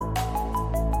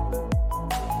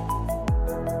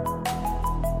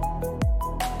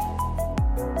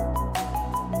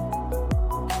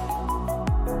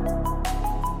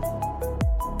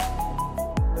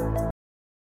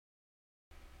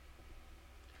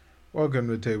Welcome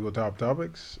to Tabletop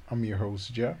Topics. I'm your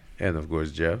host, Jeff. And of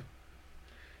course, Jeff.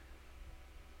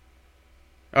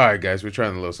 All right, guys, we're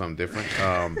trying a little something different.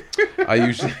 I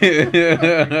usually,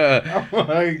 I'm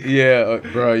like, yeah,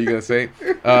 bro, you gonna say?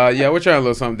 Yeah, we're trying a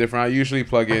little something different. I usually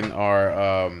plug in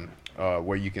our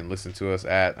where you can listen to us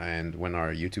at, and when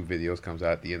our YouTube videos comes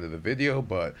out at the end of the video,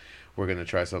 but we're gonna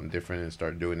try something different and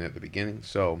start doing it at the beginning.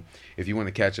 So, if you want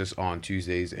to catch us on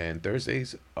Tuesdays and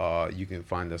Thursdays, you can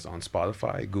find us on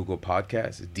Spotify, Google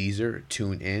Podcasts, Deezer,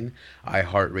 TuneIn,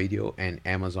 iHeartRadio, and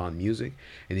Amazon Music.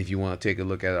 And if you want to take a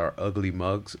look at our ugly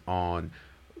mugs on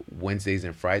Wednesdays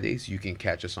and Fridays, you can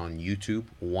catch us on YouTube,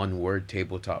 one word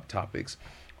tabletop topics.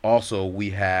 Also,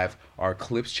 we have our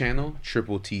clips channel,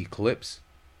 Triple T Clips,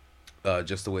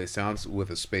 just the way it sounds, with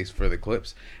a space for the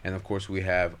clips. And of course, we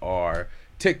have our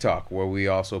TikTok, where we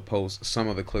also post some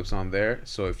of the clips on there.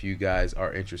 So if you guys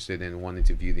are interested in wanting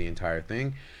to view the entire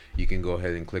thing, you can go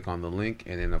ahead and click on the link,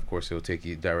 and then of course it'll take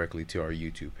you directly to our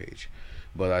YouTube page.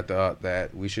 But I thought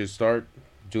that we should start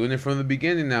doing it from the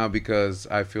beginning now, because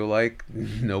I feel like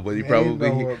nobody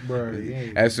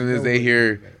probably, as soon as they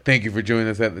hear "thank you for joining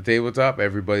us at the tabletop,"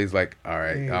 everybody's like, "All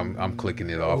right, I'm clicking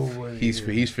it off." He's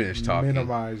finished talking.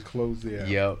 Minimize, close the app.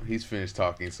 Yep, he's finished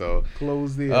talking. So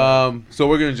Close the app. so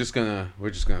we're just gonna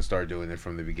start doing it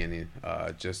from the beginning,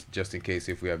 just in case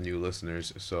if we have new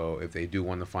listeners. So if they do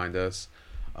want to find us,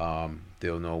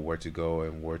 they'll know where to go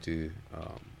and where to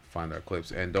find our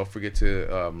clips. And don't forget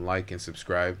to like and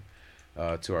subscribe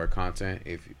to our content,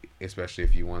 especially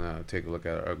if you want to take a look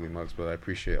at our ugly mugs. But I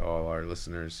appreciate all our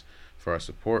listeners for our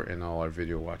support and all our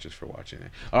video watchers for watching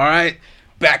it. All right,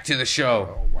 back to the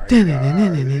show. Oh my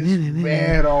God. It's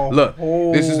bad off. Look,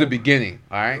 this is the beginning.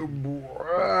 All right,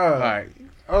 Bruh. all right.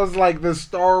 I was like the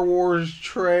Star Wars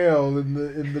trail in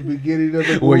the beginning of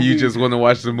the movie. Where you just want to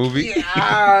watch the movie, Yeah,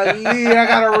 I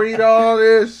gotta read all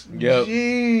this. Yep.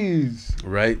 Jeez.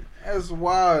 right? That's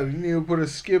wild. You need to put a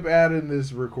skip ad in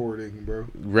this recording, bro.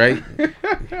 Right.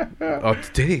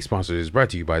 Today's sponsor is brought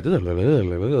to you by.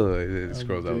 It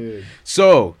scrolls out. Dude.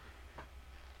 So,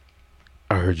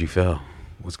 I heard you fell.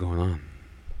 What's going on?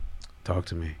 Talk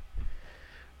to me.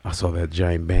 I saw that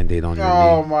giant band-aid on your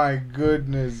Oh knee. my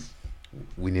goodness.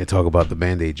 We need to talk about the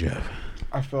band-aid, Jeff.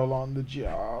 I fell on the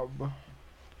job.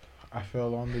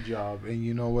 And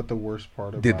you know what the worst part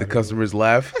about Did the it customers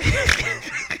laugh?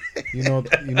 was? You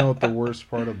know what the worst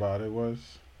part about it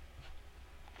was?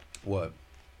 What?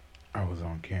 I was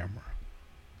on camera.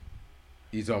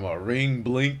 You talking about ring,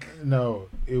 blink? No,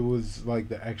 it was like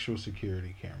the actual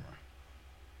security camera.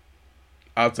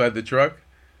 Outside the truck?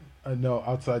 No,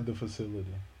 outside the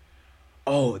facility.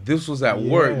 Oh, this was at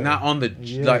work, Yeah. not on the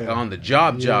Yeah. like on the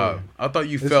job. Yeah. I thought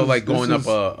you This felt was- like this going was-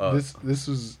 up a. This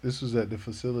was at the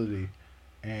facility,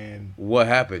 and What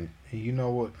happened? you know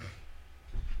what?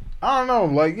 I don't know.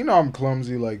 Like, I'm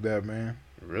clumsy like that, man.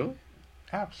 Really?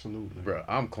 Absolutely. Bro,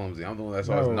 I'm clumsy. I'm the one that's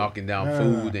always No. knocking down No.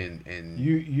 food and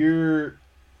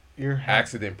You're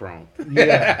accident prone.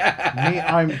 Yeah. Me,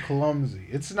 I'm clumsy.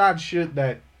 It's not shit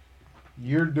that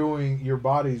you're doing, your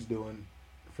body's doing.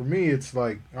 For me, it's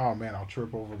like, oh man, I'll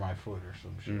trip over my foot or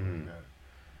some shit Mhm. like that.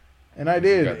 And I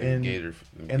did. Got them And gator-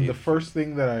 the gator first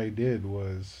thing that I did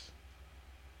was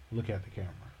look at the camera.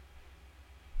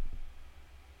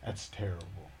 That's terrible.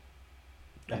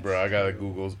 That's Bro, I gotta terrible.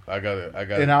 Google. I gotta.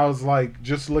 And I was like,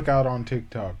 just look out on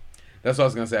TikTok, That's what I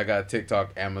was gonna say. I got a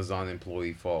TikTok. Amazon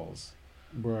employee falls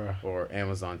bruh. or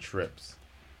Amazon trips.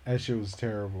 That shit was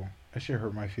terrible. That shit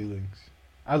hurt my feelings.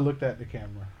 I looked at the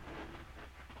camera.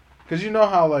 Cause you know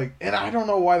how and I don't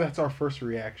know why that's our first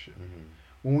reaction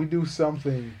when we do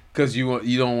something. Cause you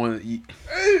don't want to.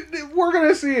 We're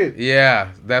gonna see it. Yeah,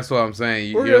 that's what I'm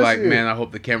saying. We're You're gonna like, see it. man, I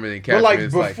hope the camera didn't catch But like me.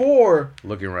 It's before, like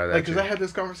looking right like, at cause you. I had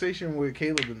this conversation with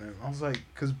Caleb and them. I was like,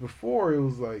 cause before it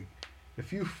was like,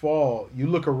 if you fall, you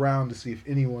look around to see if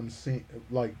anyone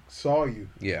saw you.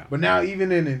 Yeah. But now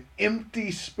even in an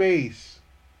empty space,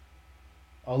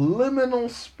 a liminal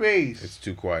space, It's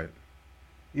too quiet.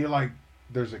 you're like,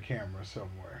 there's a camera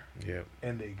somewhere, Yep.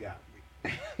 and they got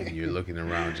me. And you're looking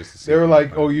around just to see. They were if like,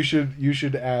 you "Oh, find- you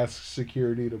should ask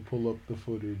security to pull up the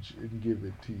footage and give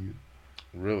it to you."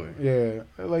 Really? Yeah,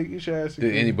 they're like, you should ask. Did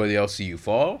Security. anybody else see you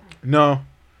fall? No,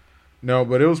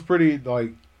 but it was pretty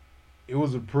it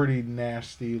was a pretty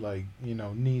nasty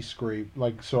knee scrape.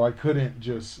 So I couldn't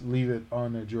just leave it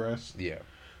unaddressed. Yeah.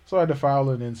 So I had to file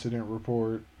an incident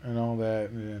report and all that,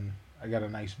 and then I got a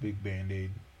nice big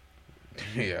Band-Aid.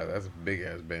 Yeah, that's a big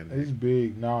ass band. It's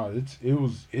big. Nah, it's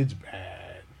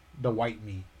bad. The white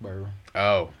meat, bro.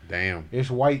 Oh, damn. It's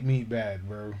white meat bad,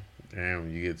 bro.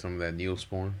 Damn, you get some of that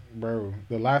Neosporin. Bro,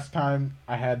 the last time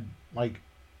I had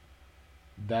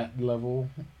that level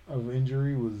of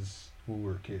injury was when we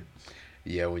were kids.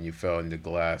 Yeah, when you fell in the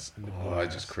glass. In the Oh, I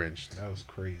glass. just cringed. That was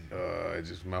crazy.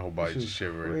 My whole body just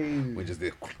shivered. Crazy. We just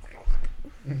did.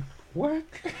 What?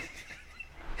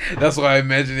 That's what I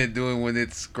imagine it doing when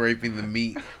it's scraping the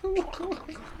meat.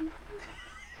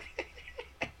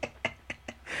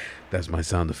 That's my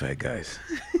sound effect, guys.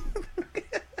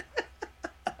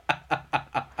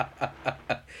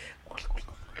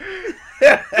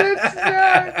 That's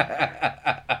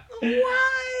not.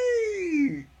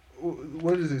 Why?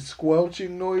 What is it?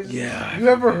 Squelching noises? Yeah. You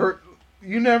ever heard?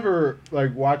 You never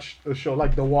like watched a show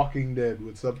like The Walking Dead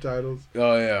with subtitles?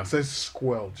 Oh yeah. It says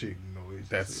squelching noises.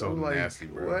 That's so I'm like, nasty,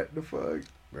 bro. What the fuck?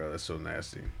 Bro, that's so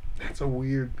nasty. That's a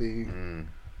weird thing. Mm.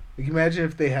 Like, imagine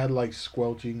if they had like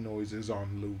squelching noises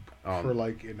on loop for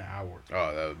like an hour.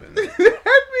 Oh, that would have been That'd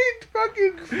be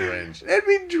fucking cringe. That'd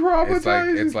be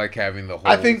traumatizing. It's like having the holes.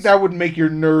 I think that would make your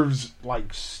nerves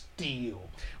like steel.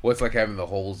 Well, it's like having the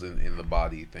holes in the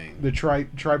body thing. The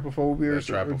trypophobia.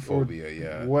 The trypophobia,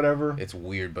 yeah. Whatever. It's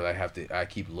weird, but I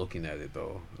keep looking at it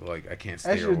though. Like I can't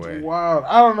That stare shit's away. wild.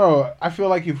 I don't know. I feel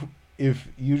like if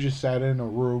you just sat in a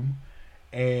room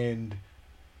and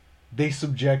they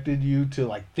subjected you to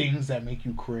like things that make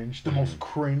you cringe, the most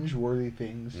cringe-worthy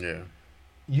things, Yeah.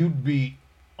 you'd be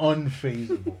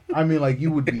unfazable. I mean, like,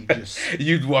 you would be just...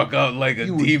 You'd walk out like a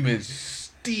you would demon. be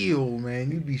steel,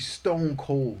 man. You'd be stone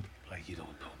cold. Like, you don't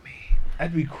know me.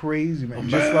 That'd be crazy, man. I'm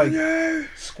Just bad, like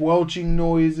squelching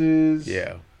noises.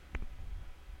 Yeah.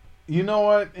 You know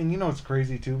what? And you know what's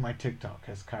crazy, too? My TikTok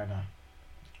has kind of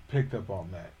picked up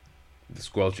on that. The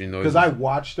squelching noise. Because I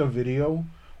watched a video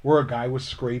where a guy was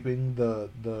scraping the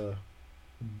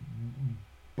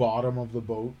bottom of the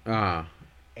boat.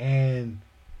 And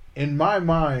in my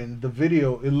mind, the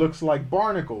video, it looks like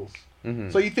barnacles.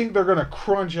 Mm-hmm. So you think they're going to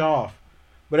crunch off.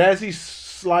 But as he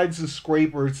slides the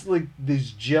scraper, it's like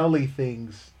these jelly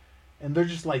things. And they're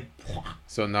just like...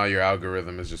 So now your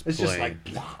algorithm is just It's playing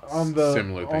just like... on the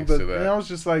similar on things the, to that. And I was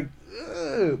just like...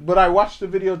 Ugh. But I watched the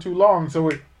video too long, so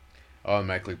it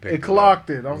automatically picked it clocked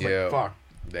it. I was Yeah. like, fuck.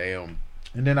 Damn.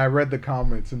 And then I read the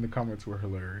comments, and the comments were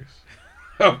hilarious.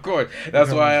 Of course.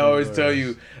 That's why I always tell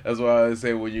hilarious. you. That's why I always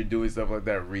say when you're doing stuff like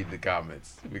that, read the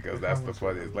comments because that's the comments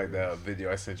were funniest. Like that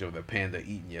video I sent you of the panda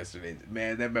eating yesterday.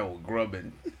 Man, that man was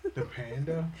grubbing. The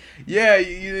panda? Yeah,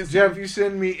 you didn't Jeff, you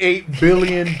send me 8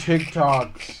 billion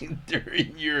TikToks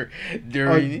during your a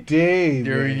during day.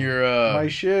 during man. your my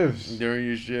shifts. during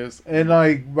your shifts. And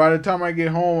like by the time I get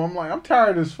home, I'm like, I'm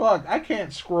tired as fuck. I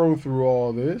can't scroll through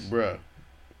all this. Bruh.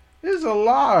 It's a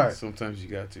lot. Sometimes you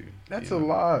got to. That's you a know?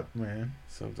 lot, man.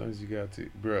 Sometimes you got to.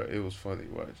 Bruh, it was funny.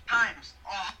 Watch. Times.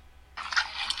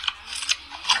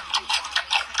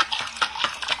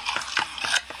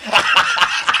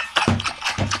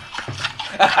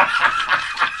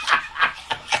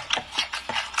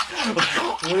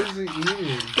 What is he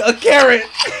eating? A carrot.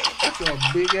 That's a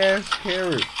big ass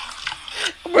carrot.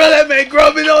 Bro, that man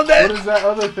grubbing on that. What is that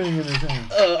other thing in his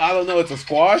hand? I don't know. It's a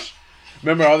squash.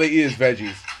 Remember, all they eat is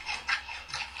veggies.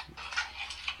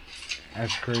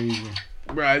 That's crazy.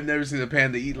 Bro, I've never seen a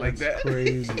panda eat like That's that.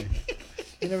 crazy.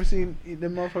 You never seen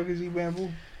them motherfuckers eat bamboo?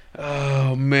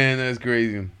 Oh man, that's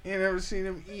crazy. You never seen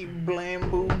them eat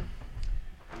bamboo?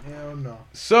 Hell no.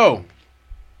 So,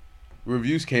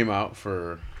 reviews came out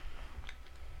for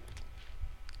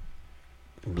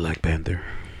Black Panther.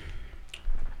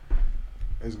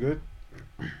 It's good.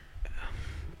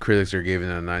 Critics are giving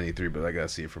it a 93, but I gotta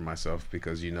see it for myself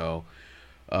because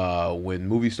when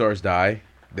movie stars die,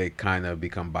 they kind of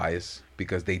become biased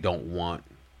because they don't want,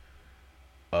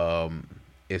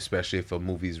 especially if a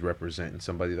movie's representing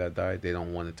somebody that died, they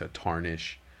don't want it to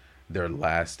tarnish their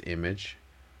last image.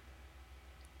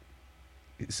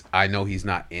 I know he's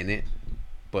not in it,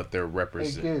 but they're Hey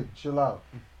representing. kid, chill out.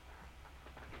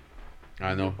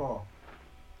 I know Paul.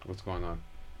 what's going on.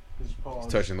 His paw.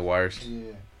 He's touching the wires.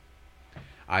 Yeah.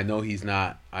 I know he's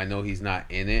not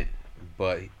in it,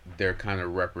 but they're kind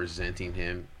of representing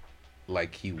him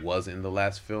like he was in the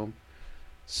last film.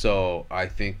 So I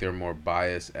think they're more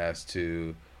biased as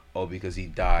to, because he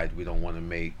died, we don't want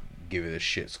to give it a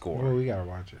shit score. Well, we gotta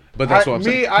watch it. But that's what I'm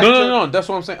saying. I No. That's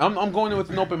what I'm saying. I'm going in with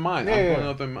an open mind. Yeah, I'm yeah. going in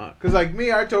with an open mind. Cause like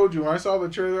me, I told you when I saw the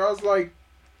trailer, I was like,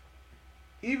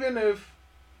 even if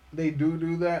they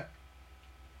do that,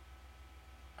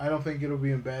 I don't think it'll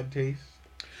be in bad taste.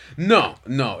 No,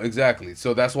 exactly.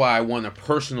 So that's why I want to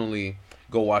personally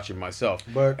go watch it myself.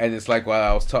 But And it's like while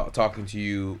I was talking to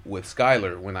you with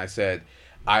Skylar when I said,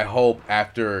 I hope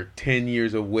after 10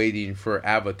 years of waiting for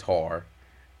Avatar,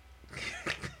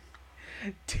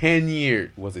 10 years,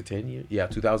 was it 10 years? Yeah,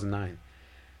 2009.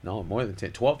 No, more than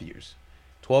 10, 12 years.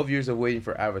 12 years of waiting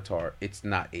for Avatar, it's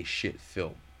not a shit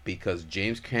film because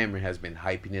James Cameron has been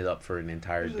hyping it up for an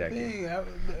entire Here's the decade.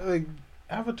 thing, like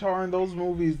Avatar and those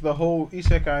movies, the whole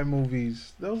isekai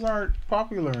movies, those aren't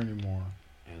popular anymore.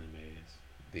 Anime is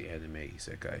the anime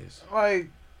isekai is. Like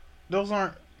those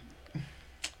aren't.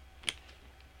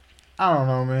 I don't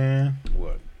know, man.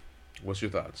 What? What's your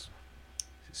thoughts?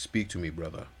 Speak to me,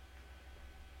 brother.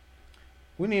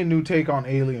 We need a new take on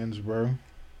aliens, bro.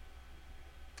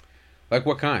 Like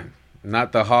what kind?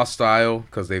 Not the hostile,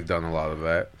 because they've done a lot of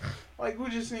that. Like we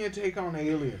just need a take on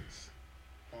aliens.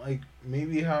 Like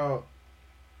maybe how,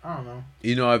 I don't know.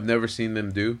 You know, I've never seen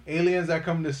them do. Aliens that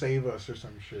come to save us or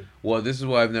some shit. Well, this is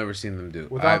what I've never seen them do.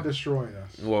 Without destroying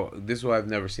us. Well, this is what I've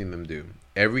never seen them do.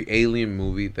 Every alien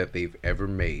movie that they've ever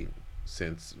made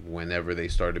since whenever they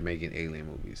started making alien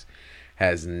movies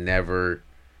has never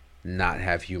not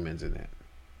have humans in it.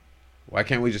 Why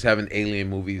can't we just have an alien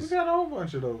movies? We got a whole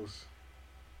bunch of those.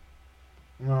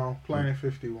 No, Planet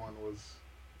 51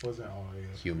 wasn't all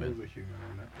aliens. Human. It was a human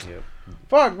in it. Yep.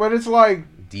 Fuck, but it's like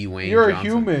Dwayne you're Johnson. a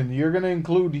human. You're gonna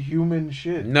include human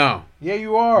shit. No. Yeah,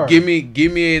 you are. Give me an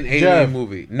alien Jeff,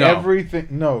 movie. No. Everything.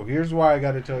 No. Here's why I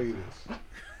got to tell you this.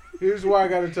 Here's why I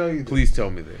got to tell you this. Please tell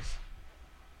me this.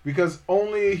 Because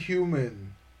only a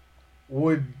human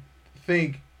would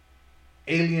think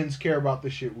aliens care about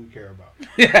the shit we care about.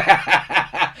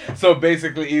 So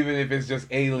basically, even if it's just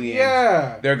aliens,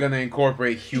 Yeah. they're gonna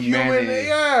incorporate humanity.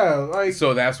 Yeah. Like,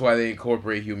 So that's why they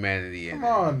incorporate humanity in come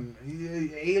on.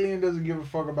 Alien doesn't give a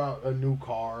fuck about a new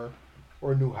car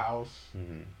or a new house. it.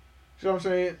 Mm-hmm. See what I'm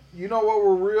saying? You know what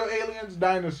were real aliens?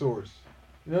 Dinosaurs.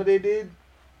 You know what they did?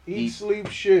 Eat, sleep,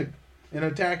 shit, and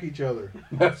attack each other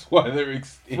That's why they're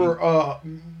extinct. for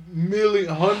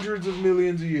hundreds of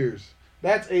millions of years.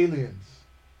 That's aliens.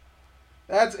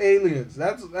 That's aliens.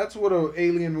 That's what an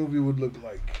alien movie would look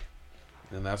like.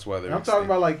 And that's why they're And I'm extinct. talking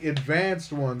about like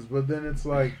advanced ones, but then it's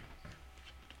like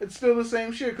it's still the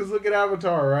same shit. Cause look at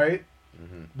Avatar, right?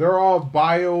 Mm-hmm. They're all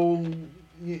bio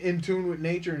in tune with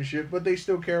nature and shit, but they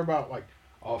still care about like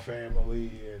our family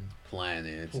and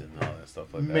planets and all that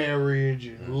stuff like that. marriage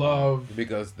and Mhm. love.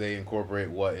 Because they incorporate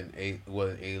what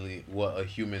a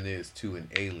human is to an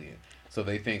alien. So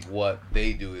they think what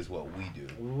they do is what we do.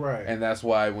 Right. And that's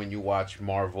why when you watch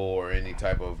Marvel or any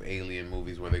type of alien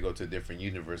movies where they go to a different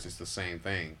universe, it's the same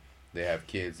thing. They have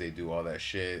kids, they do all that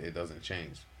shit. It doesn't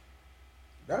change.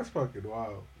 That's fucking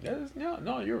wild.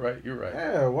 No, you're right. You're right.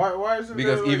 Yeah. Why is it?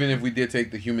 Because even if we did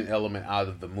take the human element out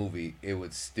of the movie, it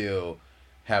would still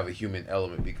have a human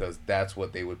element because that's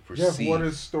what they would perceive. Jeff, what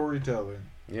is storytelling?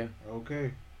 Yeah.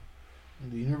 Okay.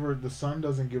 The universe, the sun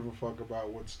doesn't give a fuck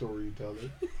about what story you tell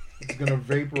it. It's gonna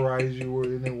vaporize you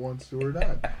whether it wants to or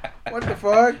not. What the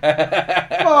fuck?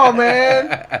 Come on,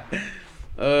 man.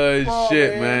 Oh, Come on,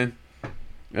 shit, man. man.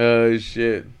 Oh,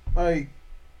 shit. Like,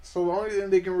 so the only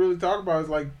thing they can really talk about is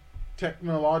like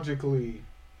technologically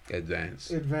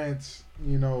Advanced. advanced,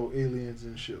 aliens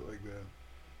and shit like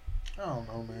that. I don't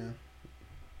know, man.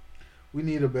 We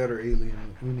need better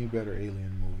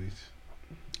alien movies.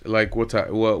 Like what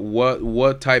type?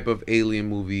 What type of alien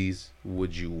movies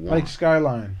would you want? Like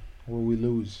Skyline, where we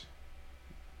lose.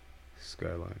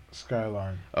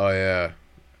 Skyline. Oh yeah.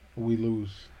 We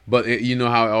lose. But you know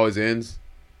how it always ends.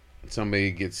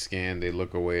 Somebody gets scanned, they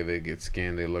look away. They get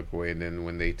scanned, they look away. And then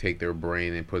when they take their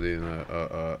brain and put it in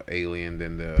a alien,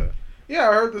 then the Yeah,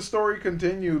 I heard the story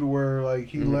continued where like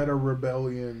he Mhm. led a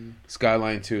rebellion.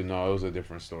 Skyline 2. No, it was a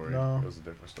different story. No. It was a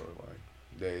different storyline.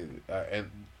 They and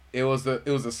it was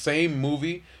the same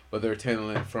movie, but they're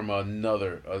telling it from a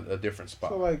different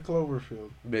spot. So like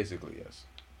Cloverfield. Basically, yes.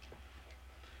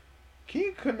 Can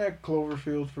you connect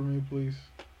Cloverfield for me, please?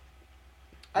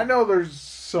 I know there's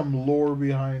some lore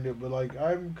behind it, but like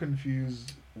I'm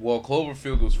confused. Well,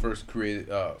 Cloverfield was first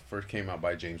came out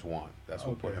by James Wan. That's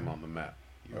what put Okay. him on the map.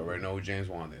 You already know who James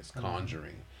Wan is.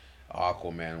 Conjuring,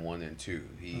 Aquaman 1 and 2.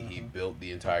 He built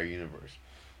the entire universe.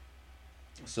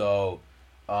 So,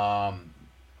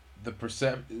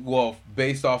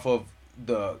 based off of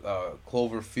the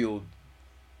Cloverfield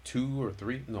 2 or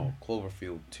 3? No,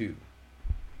 Cloverfield 2.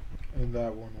 And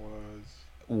that one was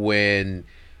When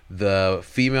the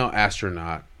female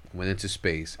astronaut went into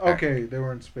space. okay. They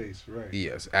were in space, right?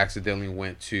 Yes, accidentally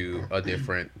went to a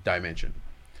different dimension,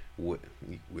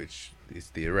 which is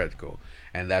theoretical,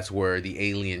 and that's where the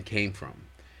alien came from.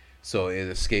 So it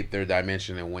escaped their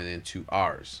dimension and went into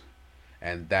ours,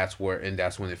 and that's when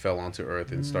it fell onto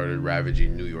Earth and started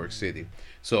ravaging New York City.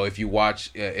 So if you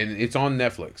watch, and it's on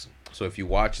Netflix, so if you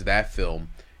watch that film,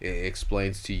 it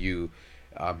explains to you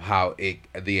how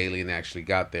the alien actually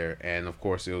got there, and of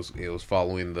course it was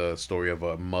following the story of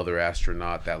a mother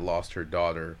astronaut that lost her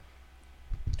daughter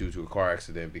due to a car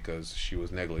accident because she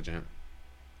was negligent.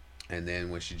 And then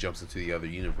when she jumps into the other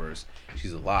universe,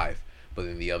 she's alive. But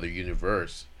in the other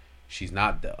universe, she's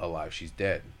not alive. She's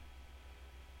dead.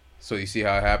 So you see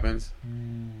how it happens?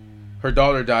 Her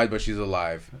daughter died, but she's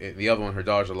alive. In the other one, her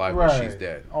daughter's alive, but she's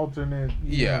dead. Alternate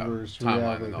universe timeline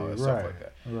reality. and all that stuff like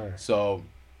that. Right. So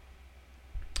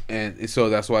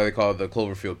that's why they call it the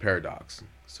Cloverfield paradox.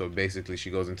 So basically, she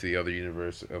goes into the other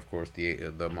universe. Of course,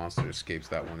 the monster escapes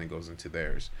that one and goes into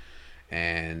theirs.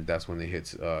 And that's when it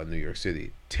hits New York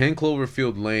City. 10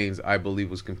 Cloverfield Lanes, I believe,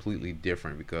 was completely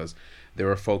different because they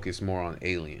were focused more on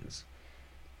aliens.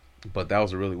 But that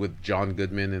was really with John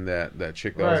Goodman and that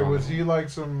chick. That was he like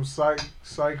some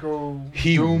psycho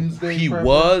he, doomsday He prepper?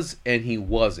 was and he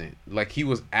wasn't. Like, he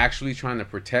was actually trying to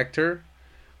protect her,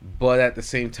 but at the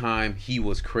same time, he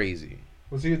was crazy.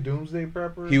 Was he a doomsday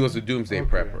prepper? He was a doomsday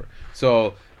prepper.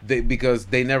 So because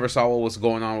they never saw what was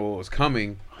going on, what was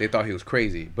coming, they thought he was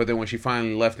crazy. But then when she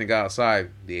finally left and got outside,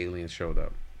 the aliens showed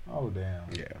up. Oh damn!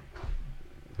 Yeah,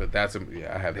 but I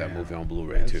have that movie on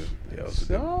Blu-ray too. Yeah,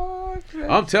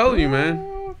 I'm telling you,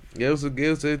 man. Yeah, it's a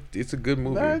good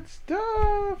movie. That's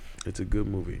tough. It's a good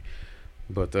movie,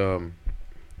 but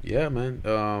yeah, man.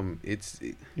 You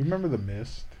remember The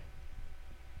Mist?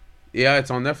 Yeah,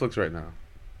 it's on Netflix right now.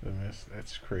 The Mist.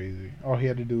 That's crazy. All he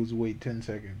had to do was wait 10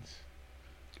 seconds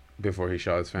before he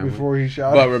shot his family.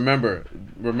 But remember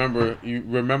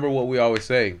what we always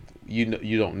say. You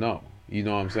don't know. You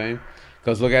know what I'm saying?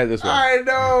 Because look at it this way. I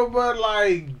know, but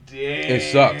like,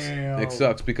 damn. It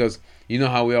sucks because you know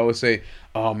how we always say,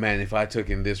 "Oh man, if I took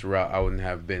in this route, I wouldn't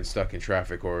have been stuck in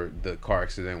traffic, or the car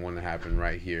accident wouldn't have happened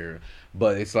right here."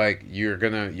 But it's like you're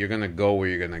gonna go where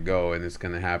you're gonna go, and it's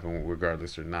gonna happen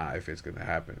regardless or not if it's gonna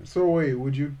happen. So wait,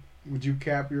 would you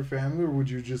cap your family, or would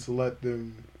you just let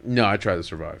them? No, I try to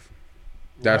survive.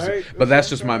 Right? That's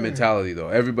just my mentality, though.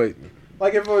 Everybody,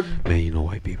 like if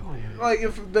white people. Like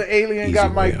if the alien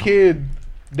got my kid,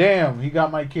 damn, he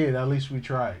got my kid. At least we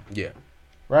tried. Yeah.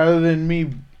 Rather than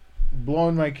me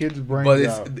blowing my kid's brains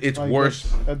out. But it's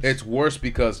worse. It's worse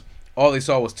because all they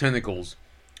saw was tentacles,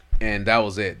 and that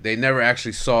was it. They never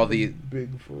actually saw the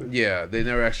Bigfoot. Yeah, they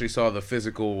never actually saw the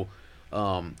physical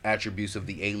attributes of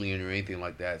the alien or anything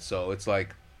like that. So it's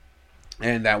like,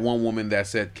 and that one woman that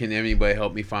said, "Can anybody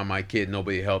help me find my kid?"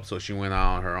 Nobody helped, so she went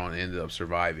out on her own and ended up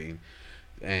surviving.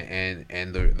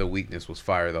 And the weakness was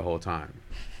fire the whole time.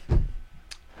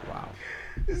 Wow.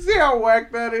 See how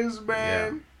whack that is,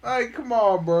 man? Yeah. Like, come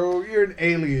on, bro. You're an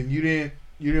alien. You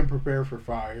didn't prepare for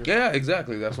fire. Yeah,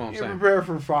 exactly. That's what I'm saying. You didn't prepare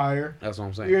for fire. That's what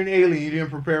I'm saying. You're an alien. You didn't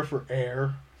prepare for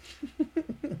air.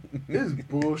 This is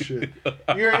bullshit.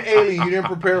 You're an alien. You didn't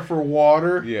prepare for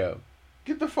water. Yeah.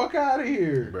 Get the fuck out of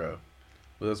here, bro.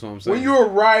 But that's what I'm saying. When you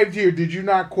arrived here, did you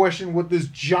not question what this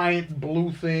giant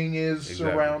blue thing is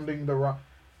surrounding the rock?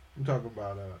 I'm talking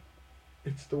about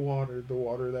it's the water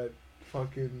that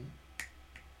fucking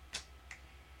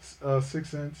Sixth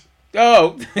Sense.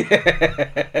 Oh.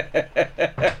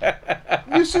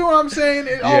 You see what I'm saying?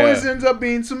 It always ends up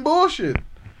being some bullshit.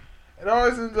 Oh,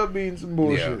 it's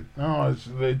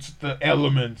the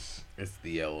elements. It's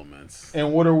the elements.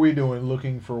 And what are we doing?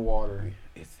 Looking for water.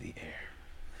 It's the air.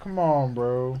 Come on,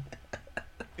 bro.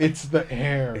 It's the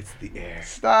air. It's the air.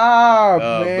 Stop,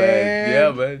 man.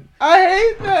 Yeah, man. I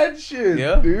hate that shit,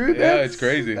 dude. Yeah, it's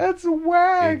crazy. That's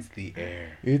whack. It's the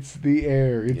air. It's the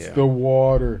air. It's the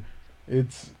water.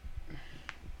 It's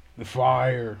the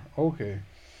fire. Okay.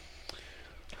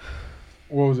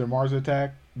 What was it? Mars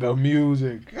Attack? The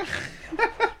music.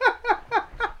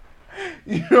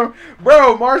 You know,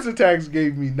 bro, Mars Attacks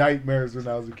gave me nightmares when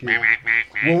I was a kid.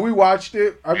 When we watched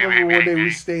it, I remember one day we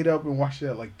stayed up and watched it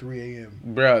at like 3 a.m.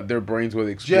 Bro, their brains would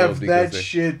explode. Jeff, that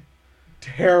shit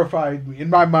terrified me. In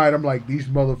my mind, I'm like, these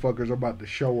motherfuckers are about to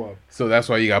show up. So that's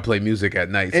why you gotta play music at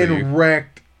night. And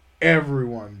wrecked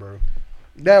everyone, bro.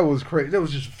 That was crazy. That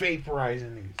was just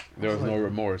vaporizing these. There was no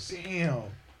remorse. Damn.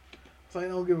 So I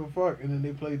don't give a fuck. And then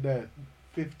they played that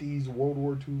 50s World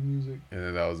War II music. And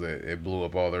then that was it. It blew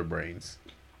up all their brains.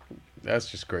 That's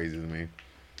just crazy to me.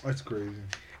 That's crazy.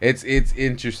 It's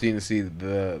interesting to see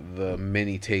the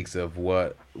many takes of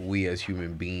what we as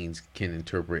human beings can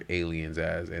interpret aliens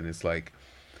as, and it's like,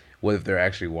 what if they're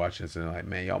actually watching this and they're like,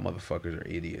 man, y'all motherfuckers are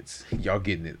idiots. Y'all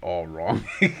getting it all wrong.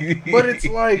 But it's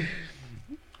like,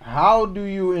 how do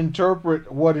you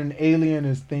interpret what an alien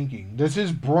is thinking? Does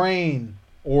his brain,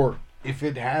 or if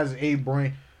it has a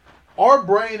brain, our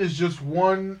brain is just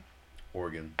one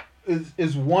organ.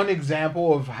 Is one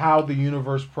example of how the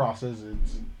universe processes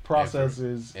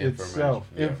itself.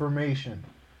 Yeah. Information.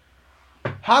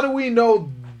 How do we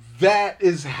know that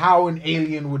is how an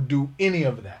alien would do any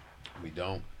of that? We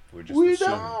don't. We're just We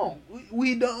assuming. don't.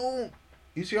 We don't.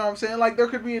 You see what I'm saying? Like, there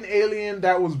could be an alien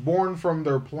that was born from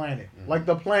their planet. Like,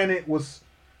 the planet was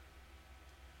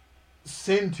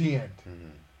sentient.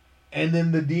 And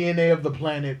then the DNA of the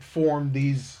planet formed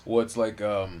these... Well, it's like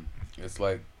Krog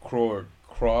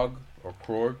from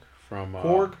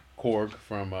Korg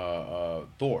from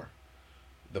Thor.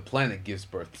 The planet gives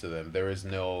birth to them. There was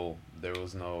no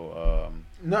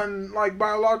Nothing, like,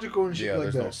 biological and shit like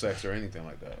that. there's no sex or anything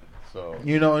like that. So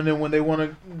You know, and then when they want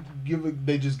to give it,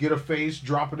 they just get a face,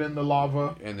 drop it in the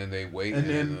lava, and then they wait, and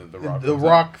then the rock, the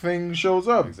rock thing shows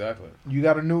up. Exactly. You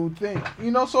got a new thing.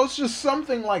 You know, so it's just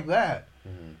something like that.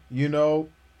 You know,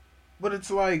 but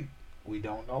it's like, we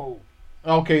don't know.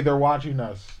 Okay, they're watching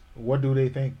us. What do they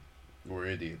think? We're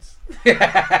idiots.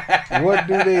 What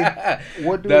do they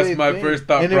That's they my think? first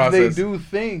thought and process. And if they do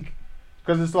think,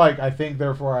 because it's like, I think,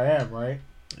 therefore I am, right?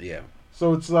 Yeah.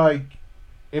 So it's like,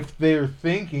 if they're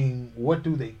thinking, what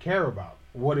do they care about?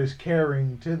 What is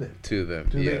caring to them? Do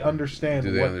they understand?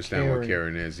 Do they what understand caring, what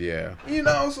caring is? Yeah. You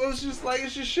know, so it's just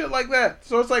shit like that.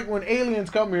 So it's like when aliens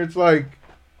come here, it's like,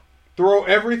 throw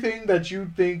everything that you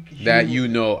think that you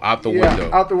know out the window.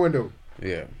 Out the window.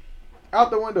 Yeah.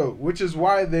 Out the window. Which is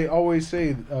why they always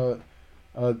say,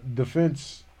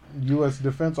 defense, U.S.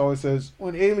 defense always says,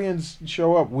 when aliens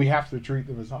show up, we have to treat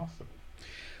them as hostile.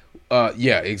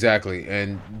 Yeah, exactly.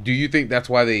 And do you think that's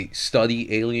why they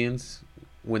study aliens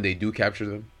when they do capture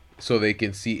them? So they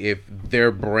can see if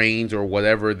their brains or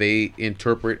whatever they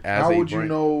interpret as How a would brain. you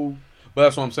know But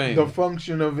that's what I'm saying. the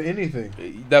function of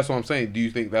anything? That's what I'm saying. Do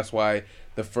you think that's why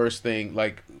the first thing,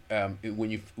 like when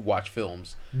you watch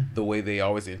films, the way they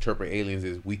always interpret aliens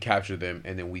is we capture them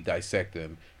and then we dissect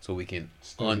them so we can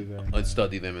study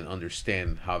them and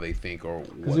understand how they think or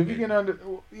what. Because if you can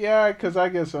because I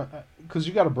guess because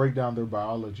you got to break down their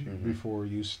biology before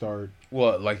you start.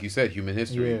 Well, like you said, human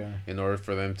history. Yeah. In order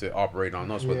for them to operate on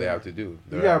us, what they have to do.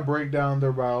 You got to break down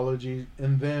their biology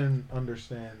and then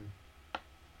understand.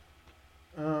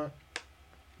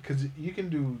 Because you can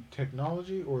do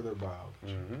technology or their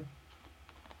biology.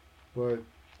 But,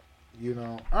 you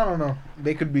know, I don't know.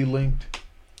 They could be linked.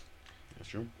 That's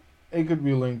true. They could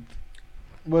be linked.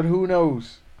 But who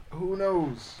knows? Who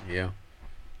knows? Yeah.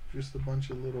 Just a bunch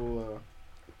of little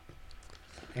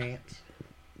ants.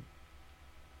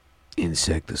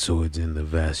 Insectoids in the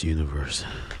vast universe.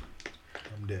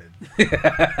 I'm dead.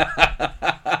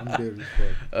 I'm dead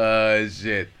as fuck.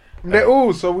 Shit.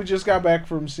 Oh, so we just got back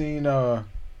from seeing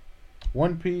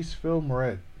One Piece film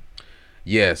Red.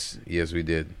 Yes, we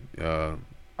did. All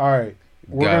right,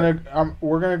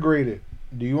 we're gonna grade it.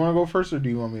 Do you want to go first, or do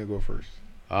you want me to go first?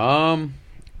 I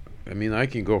mean, I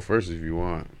can go first if you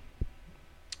want.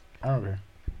 Okay.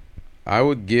 I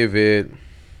would give it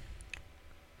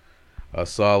a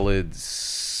solid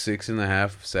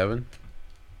 6.5, 7.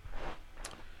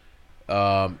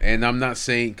 And I'm not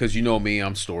saying, because you know me,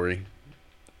 I'm story,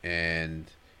 and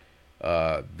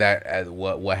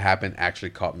what happened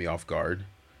actually caught me off guard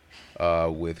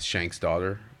with Shank's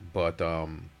daughter, but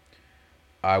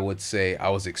I would say I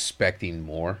was expecting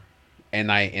more,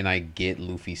 and I get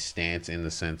Luffy's stance in the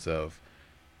sense of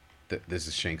this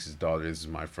is Shanks' daughter, this is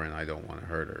my friend, I don't want to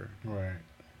hurt her. Right.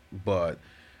 But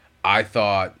I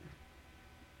thought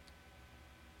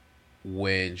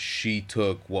when she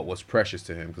took what was precious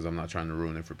to him, because I'm not trying to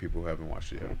ruin it for people who haven't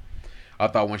watched it yet, I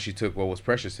thought when she took what was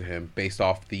precious to him, based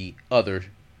off the other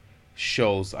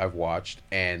shows I've watched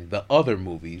and the other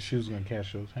movies, she was gonna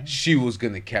catch those hands. She was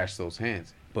gonna catch those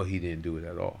hands, but he didn't do it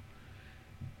at all.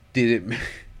 Didn't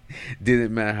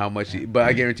matter how much but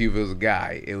I guarantee you if it was a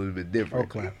guy, it would have been different. Oh,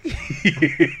 clap.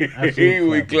 He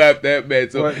would clap that man.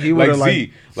 So he like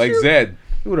Z, like Zed.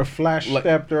 He would have flash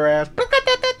stepped her ass.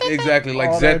 Exactly, like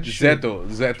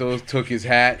Zeto took his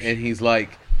hat and he's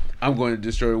like, I'm going to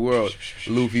destroy the world.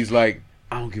 Luffy's like,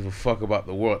 I don't give a fuck about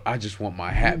the world. I just want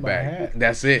my hat back.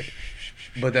 That's it.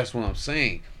 But that's what I'm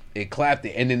saying. It clapped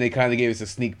it, and then they kind of gave us a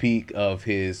sneak peek of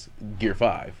his Gear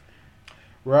 5.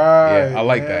 Right. Yeah, I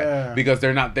like that. Because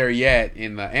they're not there yet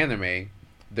in the anime.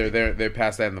 They're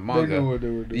past that in the manga. They knew what they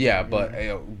were doing. Yeah,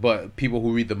 but people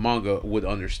who read the manga would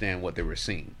understand what they were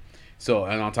seeing. So,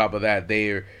 and on top of that,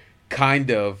 they're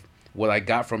kind of, what I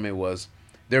got from it was,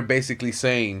 they're basically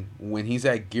saying when he's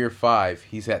at Gear 5,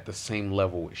 he's at the same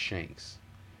level with Shanks.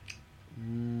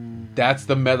 That's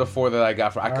the metaphor that I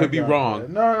got from. I could be wrong. That.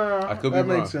 No. I could be wrong.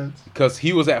 That makes sense. Because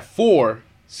he was at 4,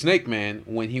 Snake Man,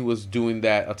 when he was doing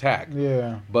that attack.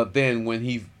 Yeah. But then when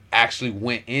he actually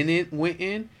went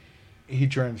in, he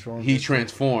transformed.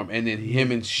 And then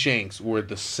him and Shanks were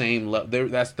the same level.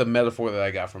 That's the metaphor that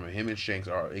I got from it. Him and Shanks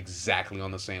are exactly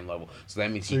on the same level. So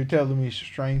that means you're telling me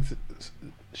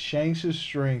Shanks'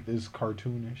 strength is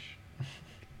cartoonish.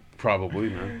 Probably,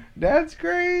 man. That's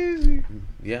crazy.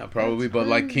 Yeah, probably. That's But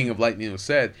like crazy. King of Lightning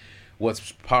said,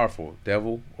 what's powerful,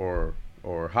 devil or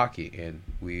hockey? And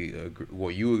we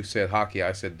well, you said hockey,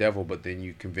 I said devil, but then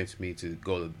you convinced me to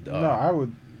go to No, I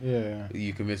would. Yeah.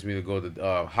 you convinced me to go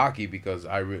to hockey because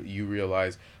you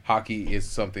realize hockey is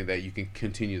something that you can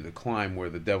continue to climb where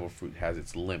the devil fruit has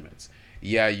its limits.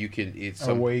 Yeah, you can. It's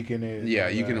Awaken it. yeah,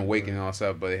 you can awaken all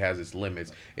stuff, but it has its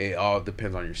limits. It all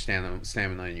depends on your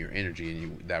stamina and your energy,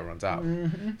 and that runs out.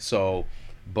 Mm-hmm. So,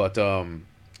 but and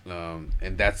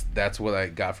that's what I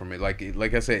got from it.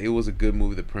 Like I said, it was a good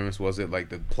movie. The premise was it like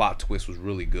the plot twist was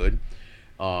really good.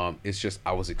 It's just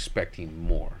I was expecting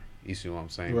more. You see what I'm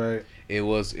saying? Right. It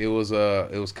was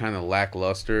kind of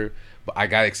lackluster, but I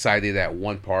got excited at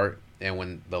one part. And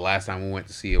when the last time we went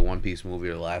to see a One Piece movie,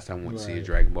 or the last time we went to see a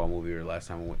Dragon Ball movie, or the last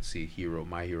time we went to see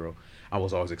My Hero, I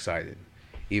was always excited,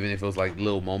 even if it was like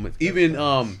little moments. Even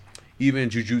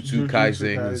Jujutsu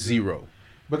Kaisen 0.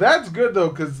 But that's good though,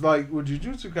 cause like with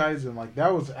Jujutsu Kaisen, like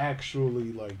that was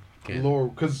actually like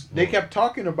lore, cause they kept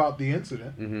talking about the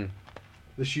incident,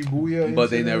 the Shibuya, but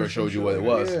they never showed you what it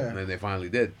was, and then they finally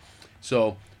did.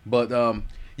 So, but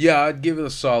yeah, I'd give it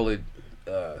a solid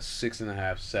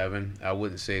 6.5, 7. I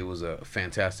wouldn't say it was a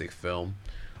fantastic film,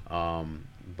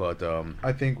 but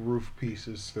I think Roof Piece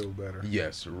is still better.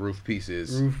 Yes, Roof Piece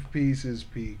is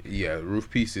peak. Yeah, Roof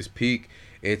Piece is peak.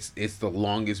 It's the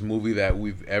longest movie that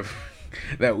we've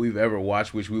ever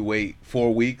watched, which we wait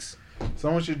 4 weeks.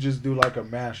 Someone should just do like a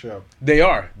mashup. They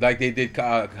are like they did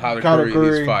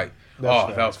Katakuri fight.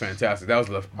 That was fantastic. That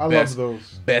was the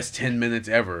best 10 minutes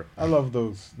ever. I love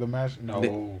those. The match.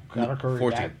 No, Katakuri.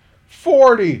 14.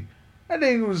 40. I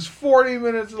think it was 40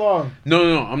 minutes long.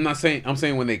 No. I'm not saying. I'm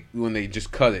saying when they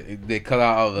just cut it. They cut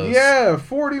out all the. Yeah,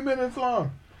 40 minutes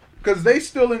long. Because they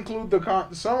still include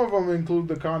some of them include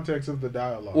the context of the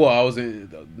dialogue. Well, I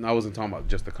wasn't talking about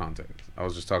just the context. I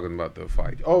was just talking about the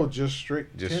fight. Oh, just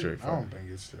straight. Just 10? straight fight. I don't think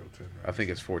it's still 10. Right? I think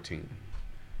it's 14.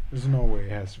 There's no way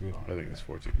it has to be long. I think it's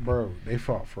 14. Bro, they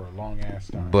fought for a long ass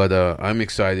time. But I'm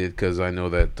excited because I know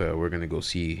that we're gonna go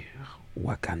see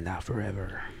Wakanda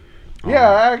Forever.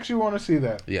 Yeah, I actually want to see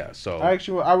that. Yeah, so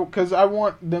because I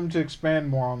want them to expand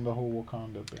more on the whole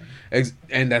Wakanda thing.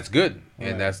 And that's good. Right.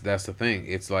 And that's the thing.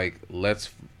 It's like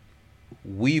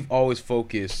we've always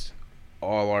focused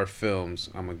all our films.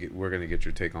 We're gonna get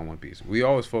your take on One Piece. We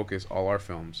always focus all our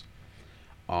films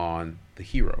on the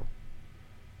hero,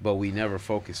 but we never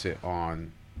focus it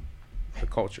on the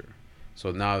culture. So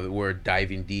now that we're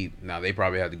diving deep, now they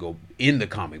probably have to go in the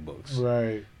comic books,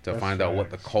 right, to find out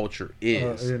what the culture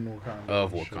is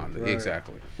of Wakanda. Right.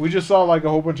 Exactly. We just saw like a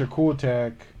whole bunch of cool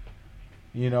tech,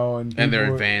 and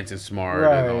they're advanced and smart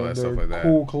right, and all that stuff like that.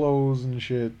 Cool clothes and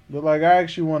shit. But like, I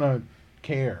actually want to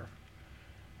care.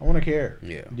 I want to care.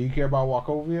 Yeah. Do you care about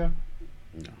Wachovia?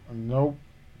 No. Nope.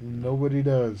 Nobody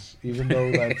does. Even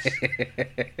though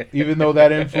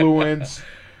that influenced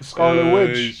Scarlet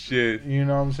Witch. Shit. You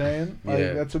know what I'm saying? Like,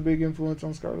 Yeah. that's a big influence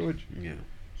on Scarlet Witch. Yeah.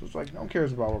 So it's like, no one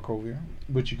cares about Wachovia.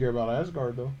 But you care about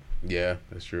Asgard, though. Yeah,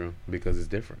 that's true. Because it's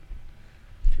different.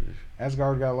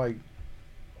 Asgard got, like,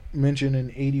 mentioned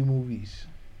in 80 movies.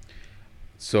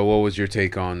 So what was your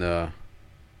take on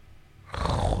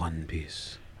One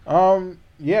Piece?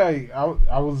 Yeah,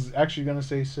 I was actually going to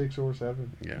say 6 or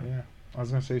 7. Yeah. I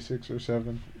was going to say 6 or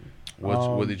 7.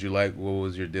 What did you like? What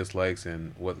was your dislikes,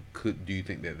 and what do you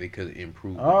think that they could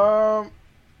improve?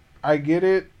 I get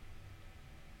it.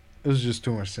 It was just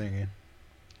too much singing.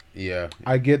 Yeah.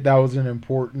 I get that was an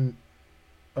important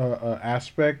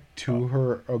aspect to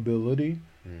her ability,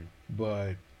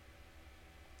 but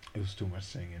it was too much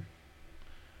singing.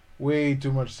 Way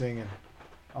too much singing.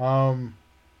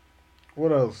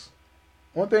 What else?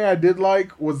 One thing I did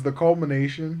like was the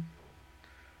culmination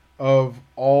of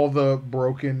all the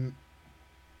broken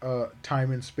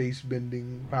time and space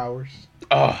bending powers.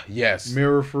 Oh, yes.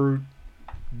 Mirror fruit,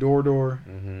 door,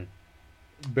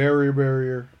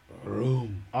 barrier,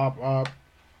 room, op.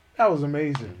 That was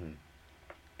amazing.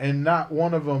 And not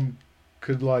one of them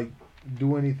could like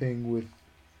do anything with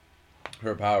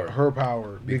her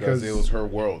power because it was her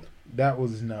world. That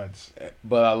was nuts.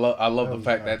 But I love the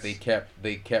fact that they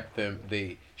kept them.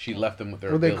 She left them with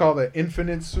their. What they call that,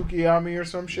 infinite Tsukiyami or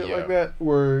some shit like that,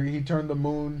 where he turned the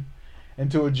moon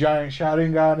into a giant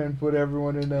Sharingan and put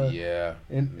everyone in a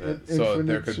so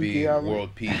there could be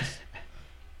world peace.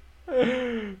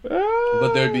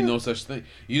 But there'd be no such thing.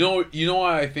 You know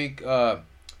why I think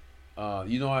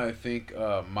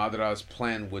Madra's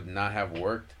plan would not have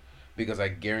worked, because I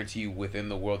guarantee you, within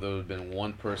the world, there would have been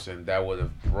one person that would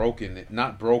have broken it,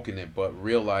 not broken it, but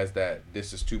realized that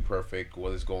this is too perfect.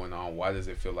 What is going on? Why does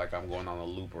it feel like I'm going on a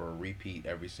loop or a repeat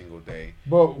every single day?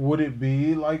 But would it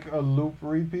be like a loop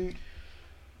repeat?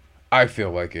 I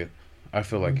feel like it. I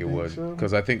feel like You it think would, so?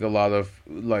 because I think a lot of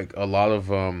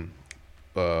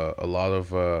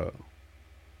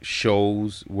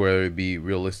shows, whether it be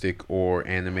realistic or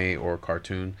anime or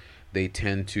cartoon, they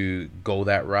tend to go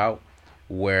that route.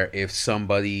 Where if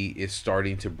somebody is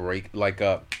starting to break, like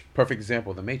a perfect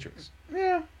example, The Matrix.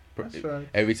 Yeah, that's right.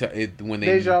 Every time when they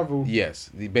Deja vu. yes,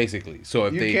 basically. So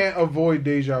if You they can't avoid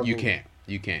deja vu. you can't.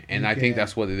 And You I think can't.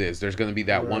 that's what it is. There's going to be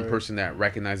that one Right. person that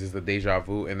recognizes the deja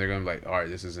vu, and they're going to be like, all right,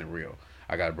 this isn't real.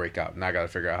 I got to break out. Now I got to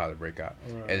figure out how to break out.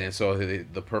 Right. And then so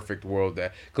the perfect world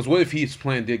that... Because what if his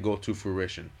plan did go to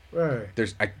fruition? Right.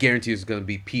 I guarantee there's going to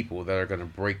be people that are going to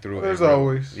break through. There's and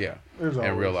always. Yeah. There's always.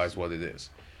 And realize what it is.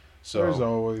 So There's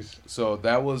always. So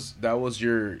that was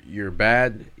your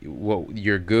bad. What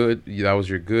your good? That was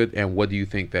your good. And what do you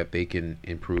think that they can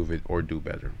improve it or do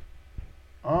better?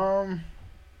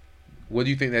 What do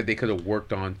you think that they could have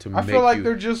worked on to I make feel like you...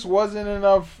 there just wasn't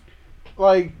enough.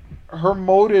 Like her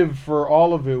motive for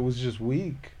all of it was just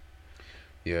weak.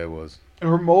 Yeah, it was.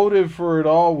 Her motive for it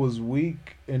all was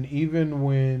weak, and even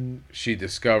when She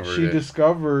discovered she it,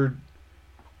 discovered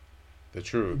the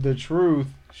truth. the truth,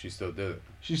 She still did it.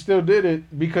 she still did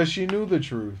it because she knew the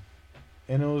truth.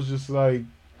 And it was just like,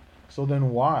 so then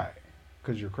why?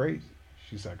 Because you're crazy.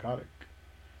 She's psychotic.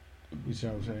 You see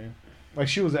what I'm saying? Like,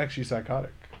 she was actually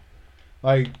psychotic.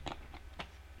 Like,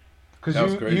 That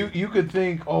was because crazy. you could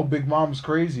think, oh, Big Mom's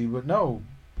crazy, but no,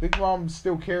 Big Mom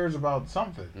still cares about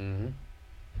something. Mm-hmm.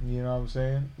 You know what I'm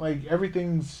saying? Like,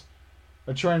 everything's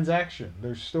a transaction.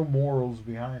 There's still morals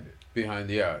behind it.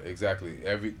 Yeah, exactly.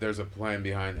 There's a plan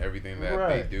behind everything that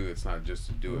Right. they do. It's not just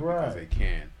to do it because Right. they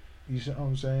can. You see what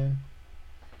I'm saying?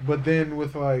 But then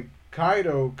with, like,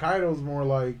 Kaido's more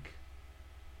like,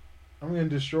 I'm going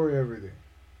to destroy everything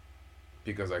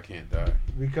Because I can't die.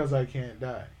 because I can't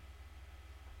die.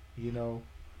 You know?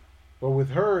 But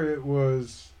with her, it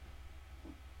was,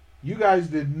 you guys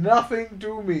did nothing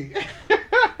to me.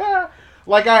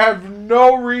 Like, I have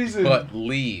no reason But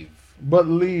leave. but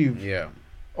leave. Yeah.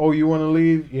 Oh, you want to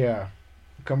leave? Yeah.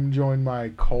 Come join my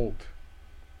cult.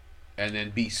 And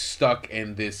then be stuck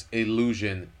in this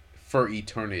illusion for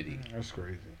eternity. That's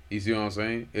crazy. You see what I'm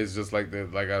saying? It's just like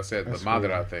I said, That's the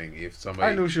Madara thing. If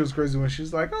somebody, I knew she was crazy when she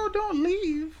was like, "Oh, don't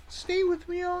leave. Stay with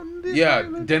me on this." yeah,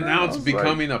 island." denounce I was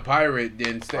becoming a pirate.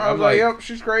 Then Like, I was I'm like, like, "Yep,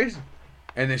 she's crazy.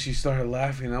 and then she started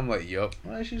laughing. I'm like, yup,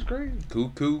 Why she's crazy?"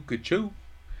 cuckoo, kachoo,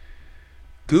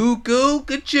 cuckoo,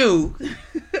 kachoo.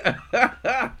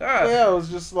 Yeah, it was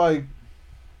just like,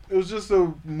 it was just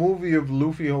a movie of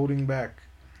Luffy holding back.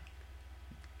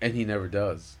 And he never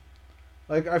does.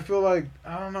 Like, I feel like,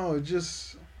 I don't know, it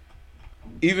just,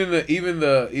 Even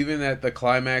at the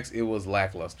climax, it was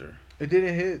lackluster. it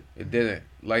didn't hit. It didn't.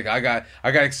 Like I got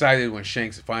excited when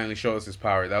Shanks finally showed us his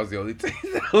power. That was the only thing.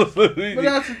 That was literally But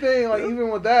that's the thing. Like, even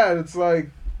with that, it's like,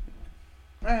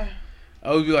 I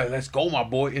would be like, "Let's go, my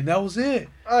boy," and that was it.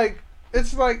 like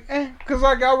it's like, because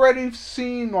like I already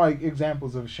seen like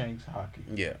examples of Shanks hockey.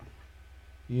 Yeah,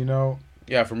 You know,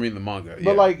 yeah, from reading the manga. but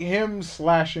Yeah. like him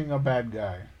slashing a bad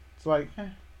guy, it's like,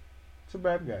 it's a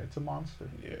bad guy. It's a monster.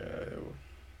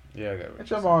 Yeah, I got it.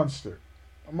 It's a monster.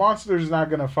 A monster is not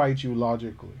gonna fight you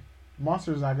logically. A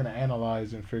monster is not gonna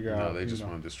analyze and figure out. No, they just you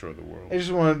know. want to destroy the world. They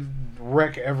just want to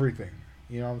wreck everything.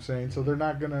 You know what I'm saying? So they're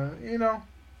not gonna, you know.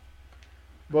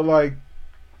 But like,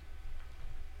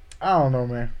 I don't know,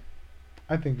 man.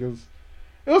 I think it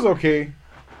was okay.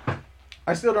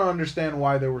 I still don't understand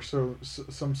why there were some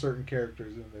certain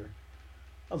characters in there.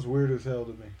 That was weird as hell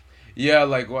to me. Yeah,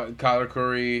 like what Kyler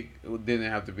Curry didn't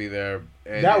have to be there.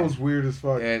 And, That was weird as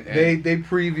fuck. and- They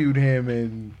previewed him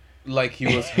and like he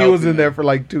was. he was helping in there them. for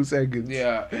like 2 seconds.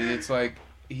 Yeah, and it's like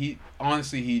he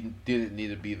didn't need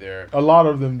to be there. A lot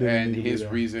of them didn't. And need to be his there.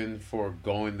 reason for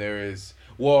going there is,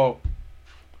 well,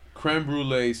 Creme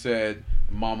Brulee said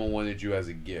Mama wanted you as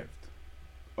a gift.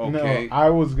 Okay, No, I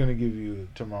was gonna give you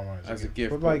to Mama as a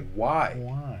gift, but but like, why?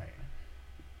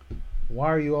 Why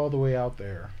are you all the way out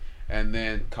there? And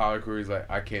then Kyler Curry's like,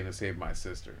 I came to save my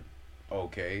sister.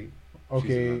 Okay, she's an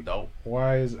Okay, adult.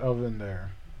 why is Oven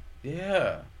there?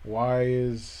 Yeah. Why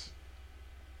is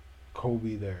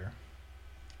Kobe there?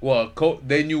 Well,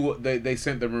 they knew they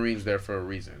sent the Marines there for a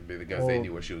reason because they Well,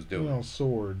 knew what she was doing. You know,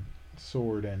 Sword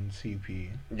and CP.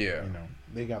 Yeah. You know,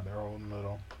 they got their own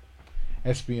little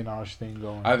espionage thing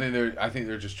going. I think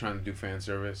they're just trying to do fan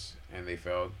service and they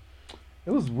failed.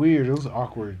 It was weird. It was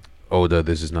awkward. Oda,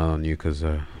 this is not on you because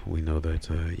we know that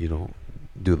you don't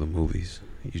do the movies.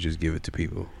 You just give it to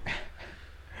people.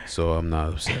 So I'm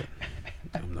not upset.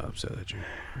 I'm not upset at you.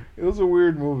 It was a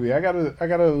weird movie. I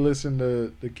gotta listen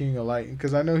to The King of Light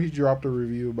because I know he dropped a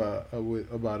review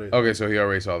about it. Okay, so he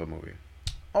already saw the movie.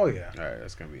 Oh yeah. All right,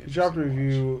 that's gonna be He interesting. dropped a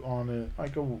review on it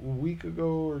like a week ago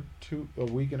or a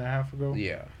week and a half ago.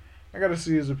 Yeah. I gotta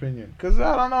see his opinion because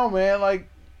I don't know, man. Like,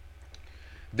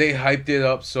 they hyped it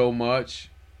up so much.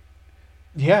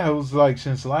 yeah, it was like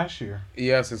since last year.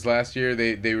 Yeah, since last year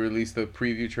they released the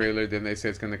preview trailer. Then they said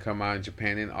it's gonna come out in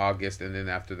Japan in August, and then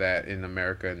after that in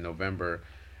America in November,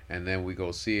 and then we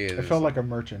go see it. It felt like a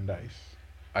merchandise.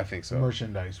 I think so.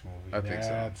 Merchandise movie. I think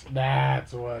so.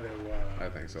 That's what it was. I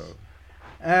think so.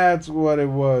 That's what it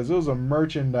was. It was a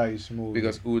merchandise movie.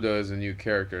 Because Uda is a new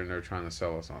character, and they're trying to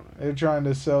sell us on it. They're trying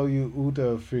to sell you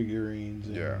Uta figurines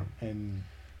and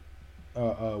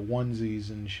onesies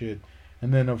and shit.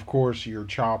 And then, of course, your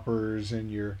choppers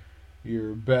and your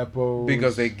Beppos.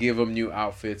 Because they give them new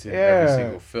outfits in every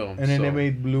single film. And then they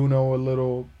made Bluno a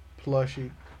little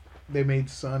plushie. They made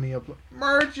Sonny a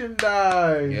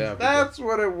merchandise. Yeah, that's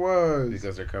what it was.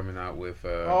 Because they're coming out with.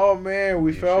 Oh man,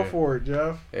 we fell for it,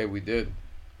 Jeff. Hey, we did.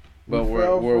 But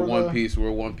we're One Piece.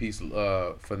 We're One Piece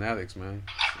fanatics, man.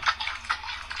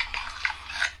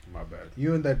 My bad.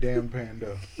 You and that damn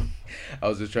panda. I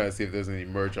was just trying to see if there's any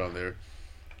merch on there.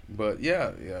 But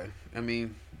yeah. I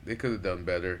mean, they could have done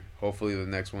better. Hopefully, the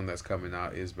next one that's coming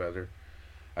out is better.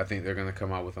 I think they're gonna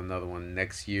come out with another one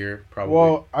next year, probably.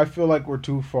 Well, I feel like we're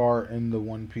too far in the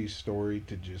One Piece story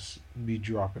to just be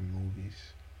dropping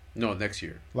movies. No, next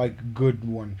year. Like good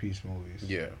One Piece movies.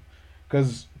 Yeah.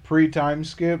 Because pre-time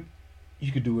skip,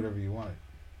 you could do whatever you wanted.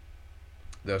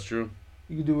 That's true.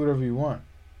 You could do whatever you want.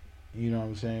 You know what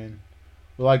I'm saying?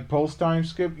 But like post-time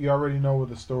skip, you already know where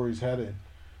the story's headed.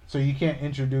 So you can't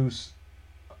introduce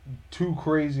too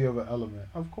crazy of an element.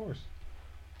 Of course.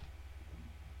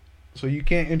 So you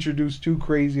can't introduce too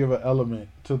crazy of an element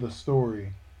to the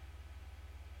story.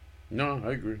 No,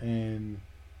 I agree. And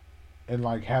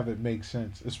like have it make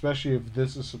sense. Especially if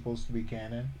this is supposed to be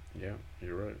canon. Yeah,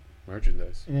 you're right.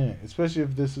 Merchandise. Yeah, especially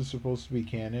if this is supposed to be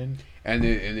canon. And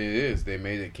it is. They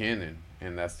made it canon,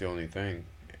 and that's the only thing.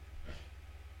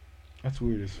 That's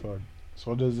weird as fuck.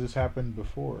 So does this happen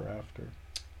before or after?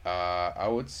 I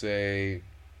would say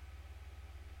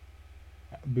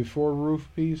before Roof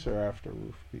Piece or after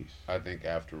Roof Piece? I think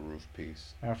after Roof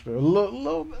Piece. After a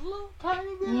little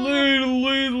tiny bit.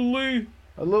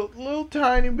 A little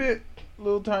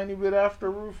tiny bit after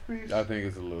Roof Piece. I think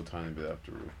it's a little tiny bit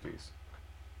after Roof Piece.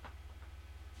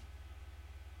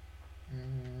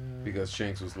 Because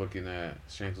Shanks was looking at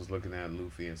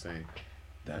Luffy and saying,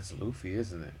 "That's Luffy,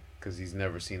 isn't it?" Because he's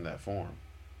never seen that form.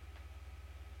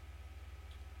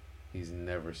 He's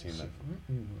never seen that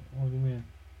form. What do you mean?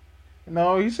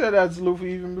 No, he said that's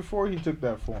Luffy even before he took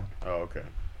that form. Oh, okay.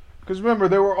 Because remember,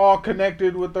 they were all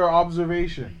connected with their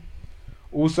observation.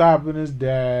 Usopp and his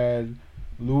dad,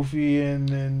 Luffy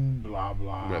and blah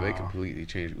blah. Bro, they completely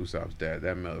changed Usopp's dad.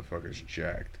 That motherfucker's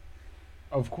jacked.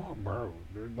 Of course, bro.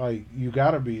 Like, you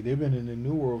gotta be. They've been in the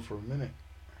New World for a minute.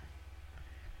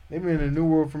 They've been in the New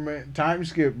World for a minute. Time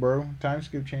skip, bro. Time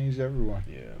skip changed everyone.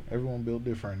 Yeah. Everyone built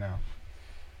different now.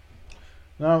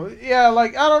 No, yeah,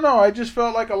 like, I don't know. I just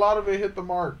felt like a lot of it hit the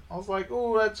mark. I was like,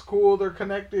 oh, that's cool. They're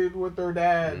connected with their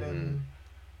dad. Mm-hmm.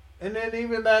 And then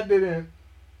even that didn't.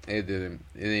 It didn't.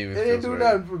 It didn't even It didn't do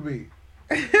nothing for me.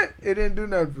 It didn't do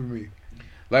nothing for me.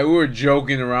 Like, we were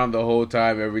joking around the whole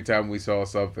time every time we saw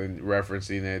something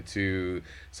referencing it to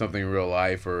something real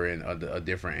life or in a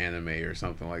different anime or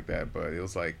something like that. But it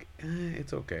was like,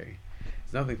 it's okay.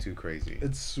 It's nothing too crazy.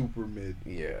 It's super mid.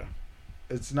 Yeah.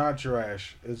 It's not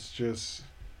trash. It's just...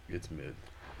 It's mid.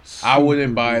 I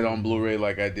wouldn't buy it on Blu-ray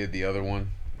like I did the other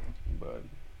one. But...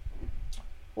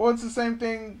 Well, it's the same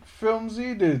thing Film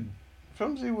Z did.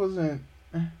 Film Z wasn't...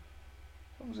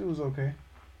 Film Z was okay.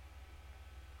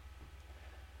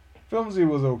 Film Z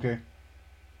was okay.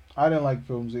 I didn't like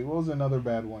Film Z. What was another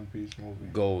bad One Piece movie?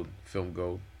 Gold. Film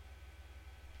Gold.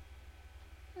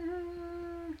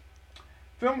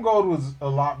 Film Gold was a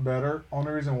lot better.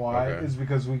 Only reason why is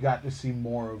because we got to see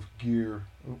more of Gear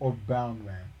or Bound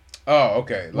Man. Oh,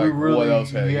 okay. Like, what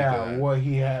else had he done? What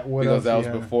he had. What because else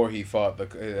that was before he fought the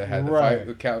fight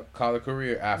with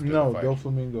Katakuri or after no, the fight?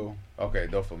 Doflamingo. Okay,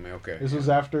 Doflamingo. Okay. This was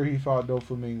after he fought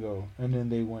Doflamingo, and then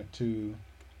they went to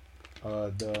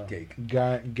the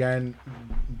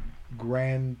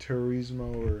Gran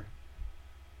Turismo or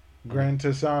Gran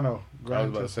Turismo. I was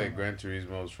about to say Gran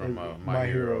Turismo is from My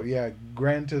Hero. Yeah,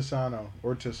 Gran Turismo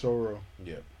or Tesoro.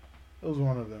 Yeah. It was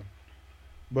one of them.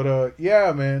 But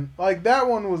yeah, man, like that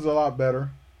one was a lot better.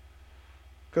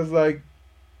 Cause like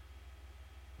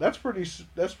That's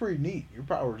pretty neat. Your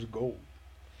power is gold,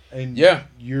 and Yeah.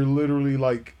 you're literally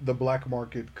like the black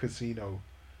market casino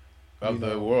Of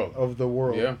the world. of the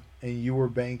world. Yeah. And you were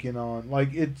banking on,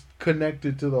 like, it's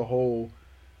connected to the whole,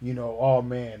 oh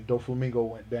man, Doflamingo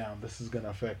went down. This is gonna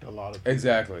affect a lot of people.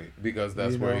 Exactly, because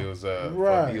that's where he was.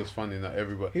 Right. He was funding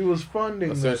everybody. He was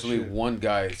funding Essentially, that shit. one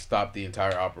guy stopped the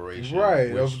entire operation.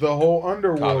 Right, which of the whole Tyler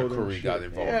underworld. Curry and got shit.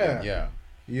 involved Yeah. in.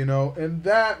 Yeah. And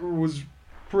that was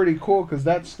pretty cool because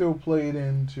that still played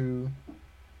into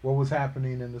what was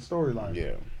happening in the storyline.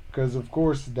 Yeah. Because of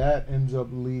course all that ends up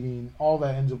leading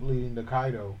to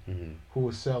Kaido, Mm-hmm. who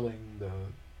was selling the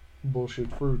bullshit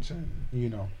fruits and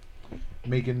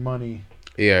making money.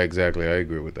 Yeah, exactly. I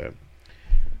agree with that.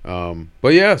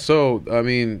 But yeah, so I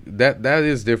mean that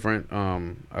is different.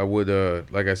 I would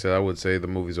like I said, I would say the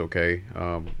movie's okay.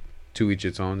 To each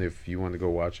its own. If you want to go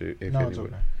watch it, No, it's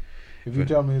okay. If you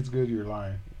tell me it's good, you're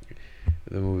lying.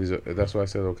 The movie's. That's why I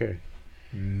said okay.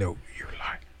 No, you're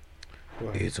lying.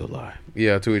 It's a lie.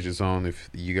 Yeah, to each its own. If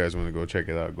you guys want to go check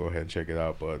it out, go ahead and check it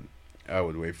out. But I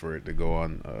would wait for it to go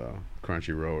on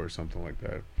Crunchyroll or something like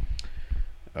that.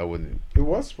 I wouldn't. It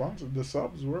was sponsored. The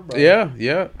subs were by. Yeah.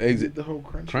 They did the whole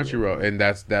Crunchyroll, and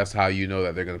that's how you know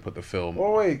that they're gonna put the film.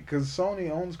 Oh wait, because Sony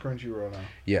owns Crunchyroll now.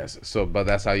 Yes. So, but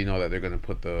that's how you know that they're gonna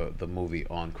put the movie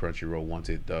on Crunchyroll once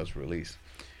it does release.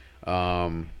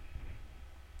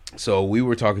 So we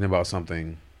were talking about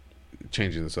something,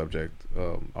 changing the subject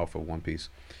off of One Piece,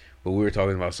 but we were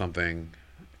talking about something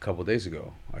a couple days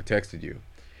ago. I texted you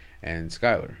and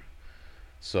Skylar.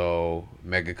 So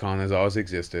MegaCon has always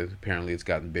existed. Apparently, it's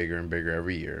gotten bigger and bigger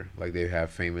every year. Like they have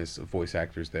famous voice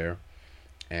actors there,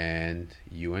 and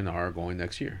UNR are going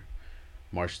next year,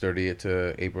 March 30th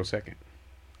to April 2nd.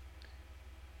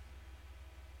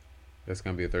 That's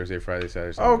gonna be a Thursday, Friday,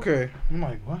 Saturday, Sunday. Okay, I'm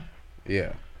like, what?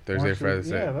 Yeah. Thursday, Friday,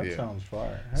 Saturday. Yeah, that sounds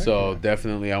fire. Heck So yeah.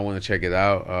 definitely, I want to check it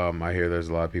out. I hear there's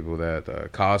a lot of people that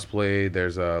cosplay.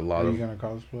 There's a lot Are of. you gonna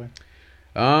cosplay?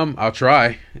 I'll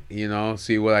try.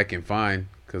 See what I can find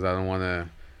because I don't want to.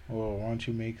 Well, why don't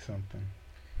you make something?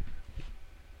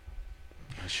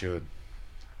 I should.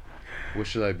 What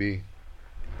should I be?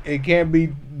 It can't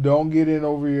be. Don't get in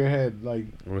over your head. Like,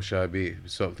 What should I be?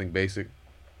 Something basic,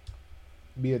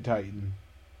 be a Titan.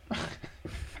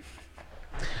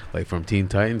 like from Teen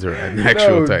Titans or an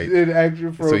actual Titan. An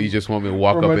actual So you just want me to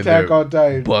walk from up in Attack there on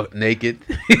Titan. butt naked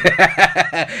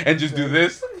and just do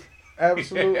this?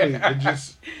 Absolutely. And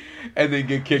just and then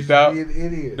get kicked out. be an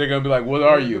idiot. They're gonna be like, "What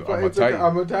are you?" I'm a Titan.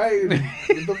 I'm a Titan.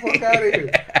 Get the fuck out of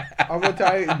here. I'm a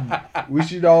Titan. We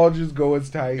should all just go as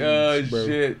Titans. Oh bro.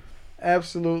 shit!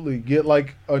 Absolutely. Get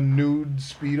like a nude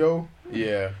Speedo.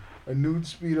 Yeah, A nude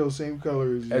Speedo, same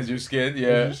color as your skin. as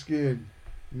Yeah, your skin.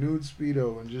 Nude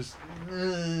Speedo and just.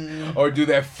 or do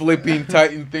that flipping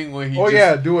Titan thing when he. Oh just,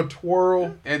 yeah, do a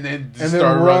twirl and then and start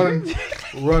then running.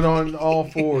 run on all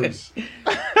fours.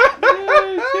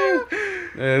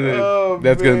 Oh,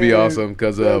 that's gonna be man. awesome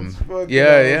because That's fucking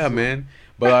yeah awesome. man.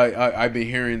 But I've been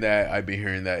hearing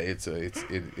that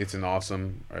it's an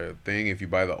awesome thing. If you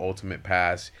buy the Ultimate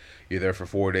Pass, you're there for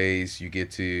 4 days. You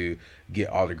get to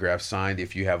get autographs signed.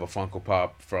 If you have a Funko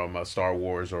Pop from Star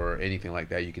Wars or anything like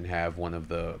that, you can have one of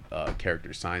the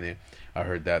characters sign it. I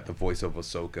heard that the voice of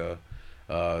Ahsoka,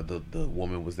 the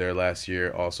woman was there last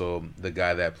year. Also, the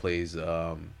guy that plays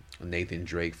Nathan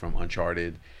Drake from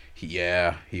Uncharted,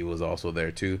 he was also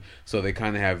there too. So they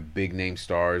kind of have big name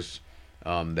stars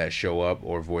that show up,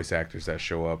 or voice actors that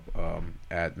show up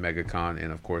at MegaCon.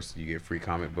 And of course, you get free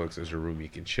comic books. There's a room you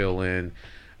can chill in.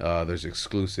 There's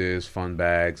exclusives, fun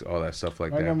bags, all that stuff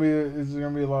like that. Is there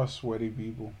gonna be a lot of sweaty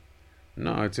people?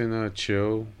 No, it's in a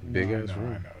chill, big ass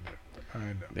room. I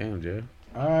know. Damn, Jeff.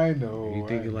 I know. You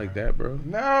thinking I like know. that, bro?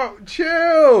 No,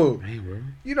 chill. Hey, bro.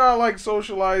 You know I like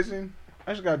socializing.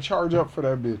 I just gotta charge up for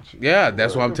that bitch. Yeah,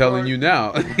 that's what I'm the telling fuck? you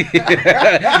now.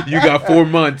 You got 4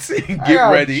 months. I Get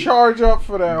gotta ready. Charge up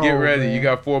for that. Get hoe, ready. man. You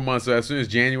got 4 months. So as soon as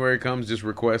January comes, just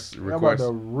request. You're about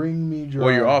to ring me dry.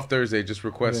 Well, you're off Thursday. Just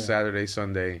request Yeah. Saturday,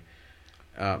 Sunday,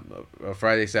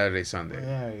 Friday, Saturday, Sunday.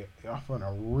 Yeah, y'all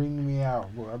finna ring me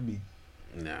out, boy. I'd be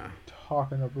Nah,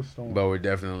 talking up a storm. but we're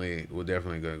definitely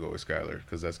gonna go with Skylar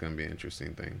because that's gonna be an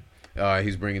interesting thing.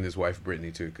 He's bringing his wife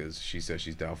Brittany too because she says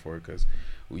she's down for it because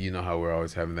you know how we're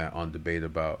always having that on debate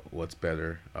about what's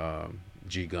better,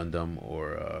 G Gundam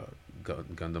or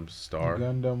Gundam Star.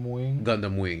 Gundam Wing.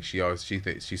 Gundam Wing. She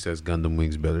says Gundam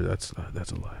Wing's better. That's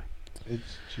a lie. It's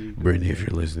G. Brittany, if you're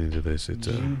listening to this, it's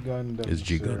G Gundam. it's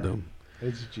G sir. Gundam.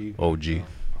 It's G. OG. Gundam.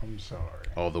 I'm sorry.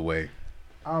 All the way.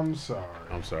 I'm sorry.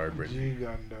 I'm sorry, Brittany. G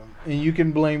Gundam. And you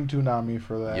can blame Toonami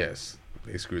for that. Yes.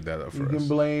 They screwed that up You for can us.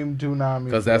 blame Toonami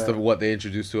Because for that's that. what they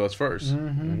introduced to us 1st.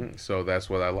 Mhm. So that's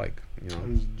what I like. It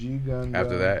was G Gundam.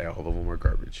 After that, all of them were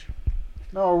garbage.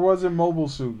 No, it wasn't Mobile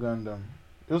Suit Gundam.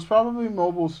 It was probably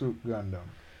Mobile Suit Gundam.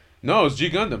 No, it's G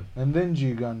Gundam. And then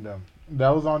G Gundam. That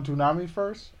was on Toonami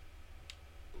first?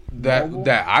 Mobile?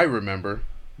 That I remember.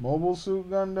 Mobile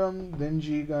Suit Gundam, then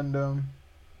G Gundam.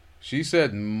 She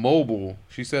said mobile.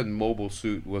 She said Mobile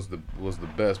Suit was the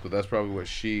best, but that's probably what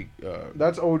she.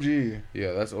 That's OG.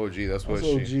 Yeah, that's OG. That's what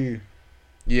That's she. OG.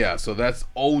 Yeah, so that's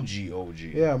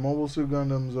OG. Yeah, Mobile Suit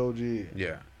Gundam's OG.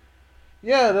 Yeah.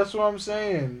 Yeah, that's what I'm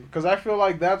saying. Because I feel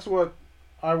like that's what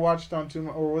I watched on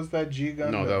Toonami. Or was that G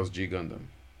Gundam? No, that was G Gundam.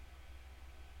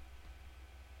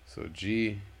 So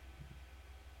G.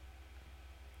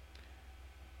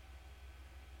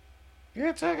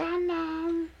 It's a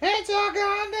Gundam. It's a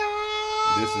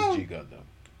Gundam! This is G Gundam.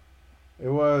 It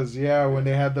was, yeah, when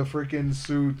they had the freaking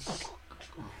suits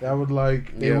that would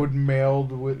like they Yep. would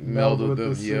meld with Melded the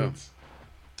them, yeah. suits.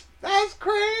 That's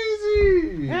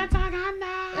crazy. It's a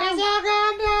Gundam. It's a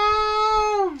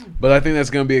Gundam. But I think that's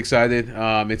gonna be excited.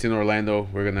 It's in Orlando.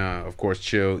 We're gonna, of course,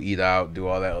 chill, eat out, do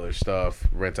all that other stuff,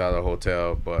 rent out a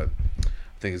hotel. But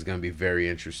I think it's gonna be very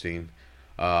interesting.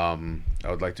 I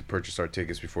would like to purchase our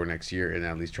tickets before next year and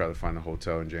at least try to find a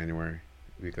hotel in January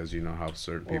because you know how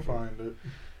certain We'll people. find it.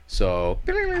 So,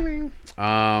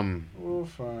 We'll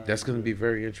find. that's gonna be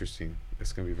very interesting.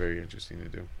 That's gonna be very interesting to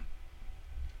do.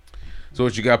 So,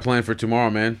 what you got planned for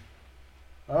tomorrow, man?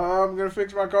 I'm gonna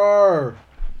fix my car.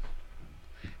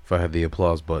 If I had the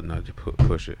applause button, I'd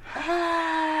push it.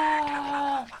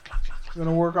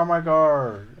 Gonna work on my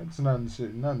car. It's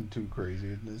nothing too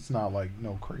crazy. It's not like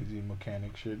no crazy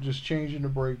mechanic shit. Just changing the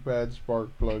brake pad, spark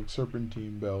plug,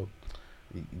 serpentine belt.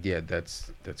 Yeah, that's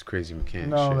crazy mechanic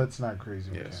No, shit. that's not crazy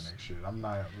Yes. mechanic shit. I'm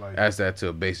not like. Ask that to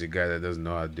a basic guy that doesn't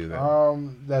know how to do that.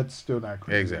 That's still not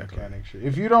crazy Exactly. mechanic shit.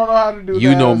 If you don't know how to do You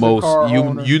that, know as most. a car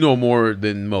owner, You know more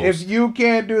than most. if you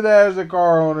can't do that as a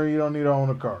car owner, you don't need to own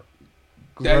a car.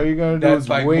 'Cause all you're gonna do is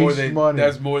waste money.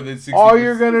 That's more than 60%. All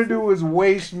you're gonna do is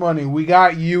waste money. We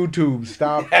got YouTube.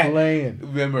 Stop playing.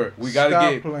 Remember, we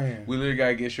Stop playing. We literally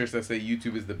gotta get shirts that say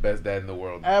YouTube is the best dad in the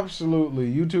world.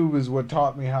 Absolutely, YouTube is what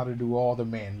taught me how to do all the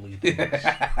manly things.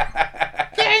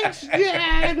 Thanks,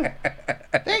 Dad.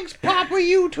 Thanks, Papa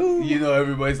YouTube. You know,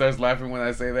 everybody starts laughing when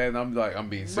I say that, and I'm like, I'm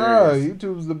being Bruh, serious.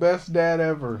 YouTube's the best dad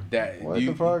ever. Dad, What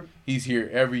the fuck? He's here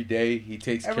every day. He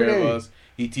takes Every care day. of us.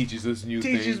 He teaches us new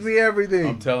things. Teaches me everything.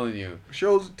 I'm telling you,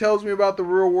 Tells me about the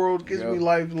real world. Gives Yep. me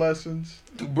life lessons.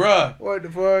 bruh. What the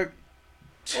fuck?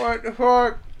 What the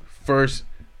fuck? First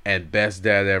and best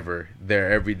dad ever.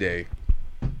 There every day.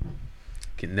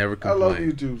 Can never I complain. love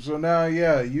YouTube. So now,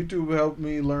 yeah, YouTube helped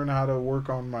me learn how to work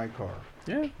on my car,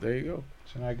 Yeah, there you go.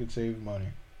 so I could save money.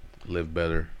 Live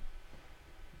better.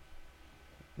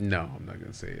 No, I'm not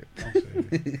gonna say it. Don't say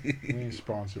it. We ain't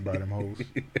sponsored by them hoes.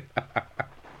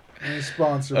 We ain't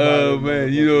sponsored by Oh them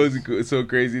man, you know motherfuckers. it's so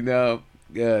crazy now.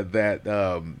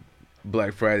 That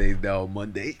Black Friday is now on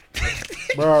Monday.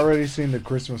 Bro, I already seen the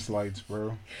Christmas lights,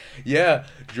 bro. Yeah,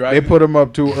 They driving. put them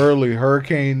up too early.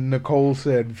 Hurricane Nicole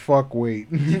said, "Fuck wait,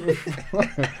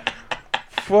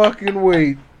 fucking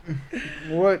wait."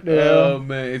 What the Oh hell?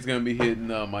 man, it's gonna be hitting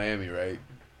Miami, right?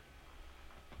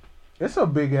 It's a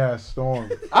big ass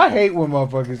storm. I hate when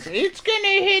motherfuckers say, "It's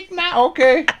gonna hit my."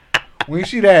 Okay, when you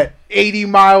see that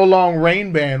 80-mile long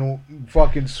rain band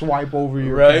fucking swipe over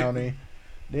your Right. county,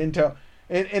 then tell.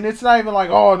 And it's not even like,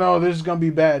 oh no, this is gonna be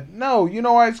bad. No, you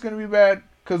know why it's gonna be bad?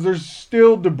 Because there's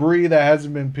still debris that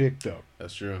hasn't been picked up.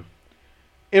 That's true.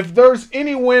 If there's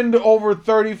any wind over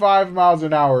 35 miles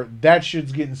an hour, that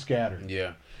shit's getting scattered.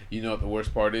 Yeah, you know what the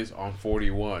worst part is on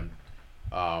 41.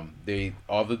 They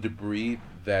all the debris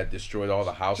that destroyed all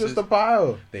the houses. Just a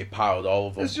pile. They piled all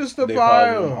of them. It's just a they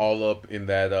piled pile. them all up in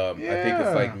that. I think it's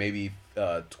Yeah. like maybe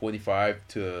 25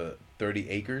 to 30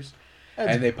 acres.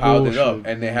 That's And they piled it up,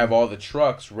 bullshit, and they man. have all the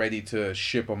trucks ready to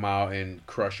ship them out and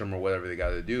crush them or whatever they got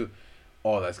to do.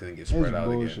 All that's gonna get spread It's out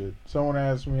bullshit. again. Someone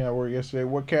asked me at work yesterday,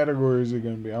 what category is it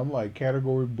going to be? I'm like,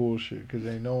 category bullshit, because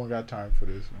ain't no one got time for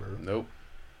this, bro. Nope.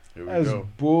 Here we That's go.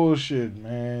 bullshit,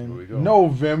 man. Here we go.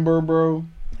 November, bro.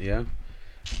 Yeah.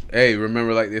 Hey,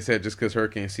 remember, like they said, just because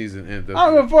hurricane season ends. I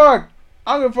don't give a fuck.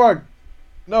 I don't give a fuck.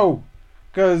 No,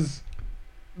 because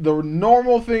the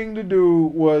normal thing to do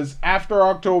was after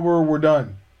October, we're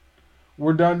done.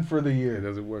 We're done for the It year.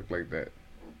 doesn't work like that.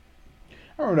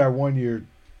 I remember that one year,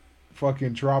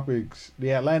 fucking tropics,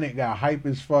 the Atlantic got hype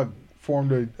as fuck,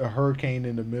 formed a hurricane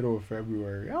in the middle of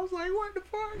February. I was like, what the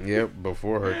fuck? Yep,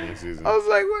 before hurricane season. I was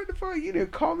like, what the fuck? You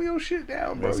didn't calm your shit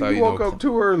down, bro. That's how You you woke know up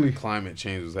too early. Climate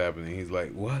change was happening. He's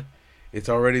like, what? it's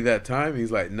already that time.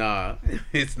 He's like, nah,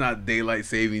 it's not daylight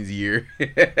savings year.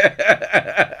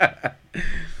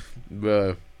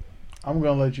 But I'm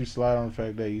gonna let you slide on the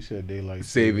fact that you said daylight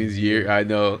savings year. I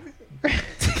know.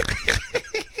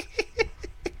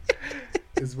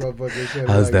 This motherfucker said,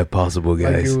 How's like, that possible, like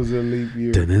guys? it was a leap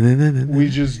year. We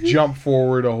just jump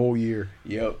forward a whole year.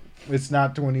 Yep. It's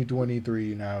not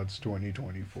 2023 now. It's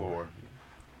 2024.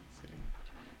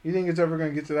 You think it's ever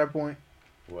gonna get to that point?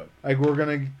 What? Like we're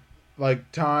gonna,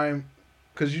 like time,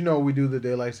 because you know we do the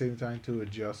daylight saving time to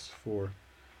adjust for,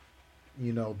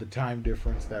 you know, the time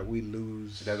difference that we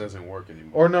lose. That doesn't work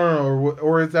anymore. Or no,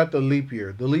 or is that the leap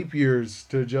year? The leap years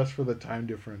to adjust for the time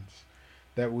difference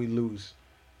that we lose.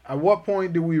 At what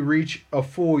point do we reach a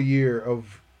full year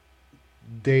of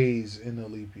days in the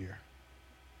leap year?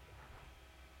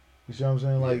 You see what I'm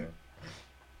saying? Like,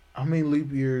 how many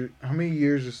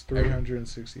years is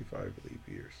 365 leap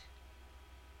years?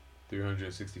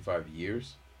 365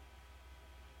 years?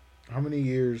 How many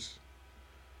years?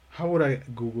 How would I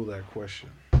Google that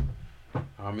question?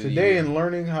 How many Today years? in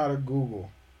learning how to Google,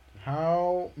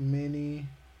 how many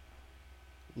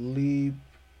leap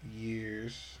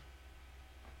years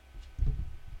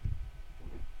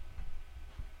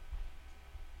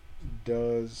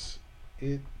does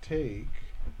it take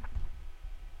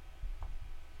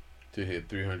To hit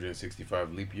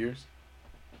 365 leap years?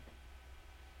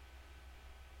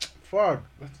 Fuck.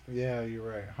 Yeah, you're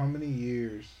right. How many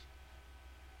years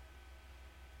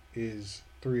is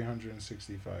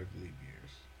 365 leap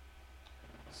years?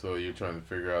 So you're trying to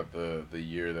figure out the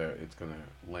year that it's going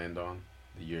to land on?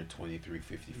 The year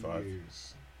 2355?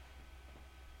 Years.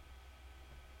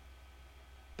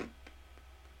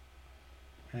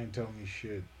 Ain't tell me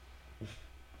shit.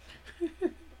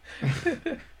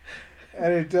 That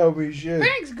didn't tell me shit.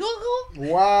 Thanks,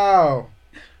 Google! Wow.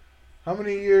 How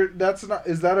many years?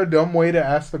 Is that a dumb way to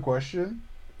ask the question?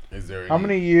 Is there How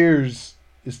many years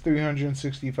is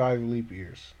 365 leap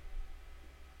years?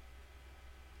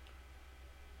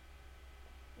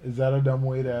 Is that a dumb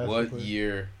way to ask the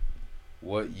question?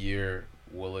 What year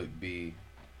will it be?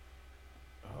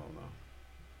 I don't know.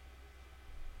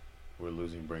 We're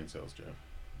losing brain cells, Jeff.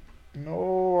 No,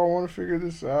 I want to figure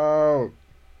this out.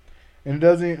 And it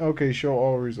doesn't... Okay, show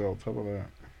all results. How about that?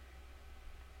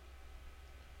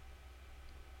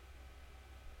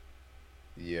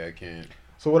 Yeah, I can't.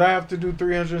 So would I have to do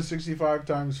 365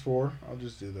 times 4? I'll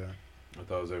just do that. I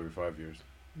thought it was every 5 years.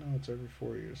 No, it's every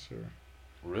 4 years, sir.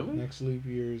 Really? Next leap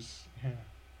years... Yeah.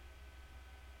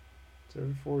 It's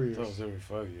every 4 I years. thought it was every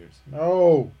 5 years.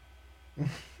 No!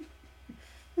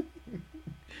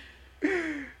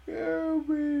 Oh,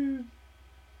 man.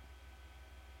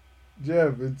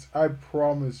 Jeff, I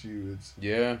promise you, it's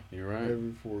Yeah, you're right.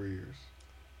 every 4 years.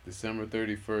 December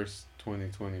 31st,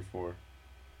 2024.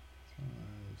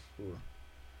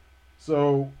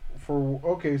 So, so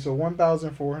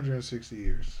 1,460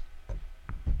 years.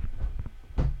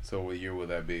 So what year would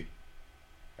that be?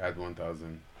 Add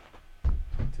 1,000 to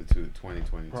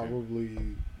 2022.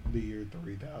 Probably the year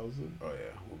 3000. Oh yeah,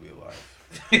 we'll be alive.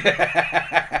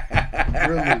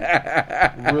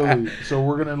 Really? So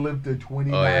we're gonna live to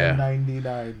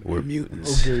 2999. We're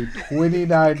mutants. Okay,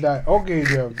 29. Okay,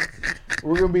 Jeff.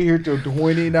 We're gonna be here till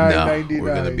 2999. No,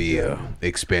 we're gonna be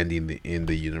expanding in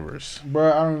the universe.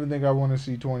 Bro, I don't even think I want to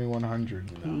see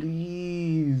 2100. No.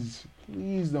 Please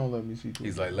don't let me see 2100.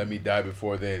 He's like, let me die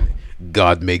before then.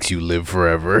 God makes you live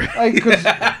forever. Like, cause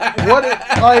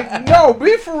no,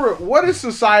 be for real. What is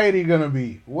society gonna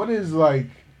be? What is like?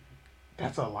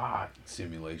 That's a lot.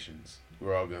 Simulations.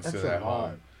 We're all gonna That's sit a at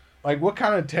lot. home. Like, what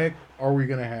kind of tech are we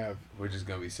gonna have? We're just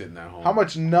gonna be sitting at home. How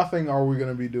much nothing are we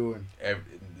gonna be doing?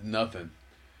 Nothing.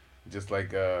 Just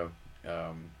like what's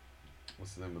the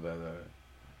name of that?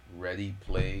 Ready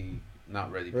Player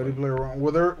One.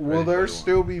 Will there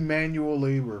still be manual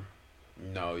labor?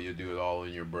 No, you do it all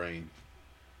in your brain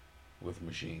with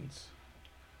machines.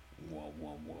 Whoa.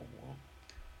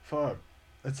 Fuck.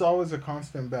 It's always a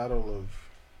constant battle of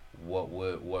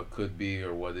what could be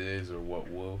or what is or what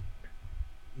will.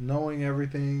 knowing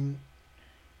everything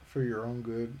for your own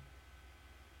good,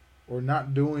 or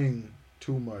not doing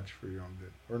too much for your own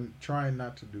good, or trying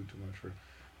not to do too much for.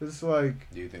 It's like,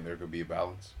 Do you think there could be a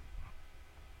balance?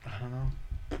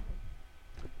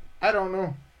 I don't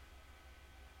know.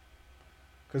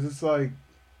 Because it's like,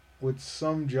 with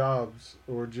some jobs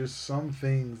or just some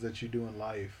things that you do in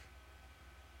life,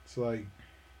 it's like,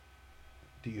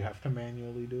 do you have to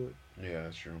manually do it? Yeah,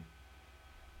 that's true.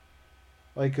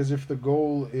 Like, because if the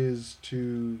goal is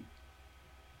to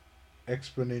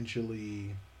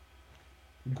exponentially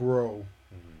grow,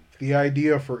 the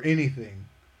idea for anything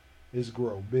is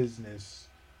grow. Business,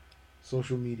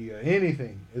 social media,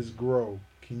 anything is grow.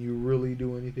 Can you really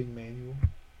do anything manual?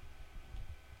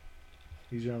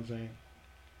 You see what I'm saying?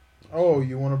 Oh,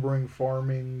 you want to bring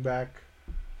farming back?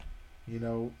 You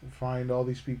know, find all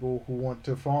these people who want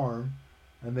to farm,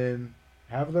 and then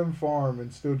have them farm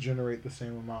and still generate the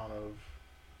same amount of.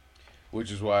 Which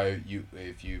is why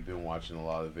if you've been watching a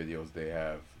lot of videos, they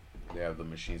have the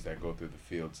machines that go through the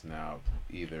fields now,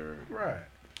 either Right.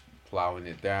 plowing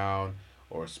it down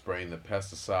or spraying the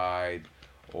pesticide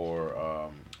or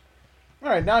All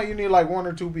right, now you need like one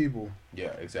or two people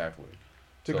yeah, exactly.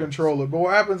 to So- control it. But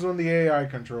what happens when the AI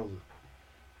controls it?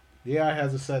 The AI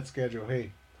has a set schedule.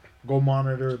 Hey, go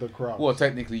monitor the crops. Well,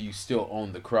 technically, you still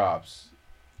own the crops.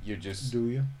 You're just Do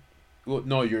you? well,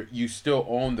 no, you still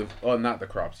own the not the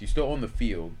crops. You still own the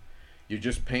field. You're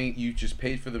just paying. You just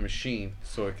paid for the machine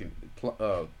so it can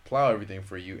plow everything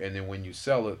for you, and then when you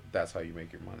sell it, that's how you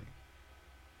make your money.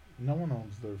 No one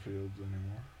owns their fields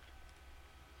anymore.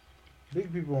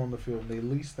 Big people own the field. They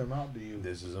lease them out to you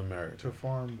This is America. to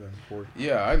farm them for.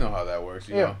 Yeah, I know how that works.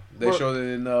 You Yeah, know, they but- showed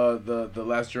it in the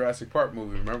last Jurassic Park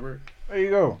movie. Remember? There you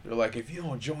go. They're like, if you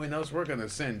don't join us, we're gonna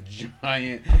send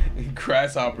giant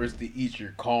grasshoppers to eat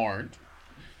your corn.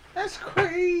 That's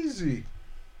crazy.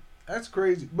 That's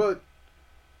crazy. But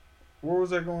where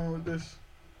was I going with this?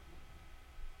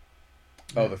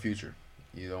 Oh, the future.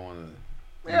 You don't want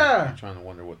to. Yeah. You're trying to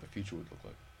wonder what the future would look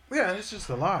like. Yeah, that's just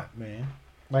a lot, man.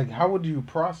 Like, how would you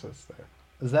process that?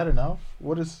 Is that enough?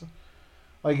 What is,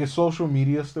 like, is social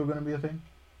media still gonna be a thing?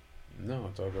 No,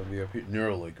 it's all gonna be up here.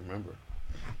 Neuralink, remember?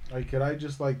 Like, could I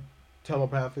just like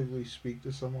telepathically speak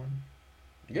to someone?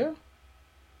 Yeah.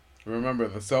 Remember,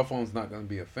 the cell phone's not gonna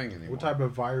be a thing anymore. What type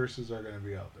of viruses are gonna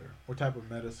be out there? What type of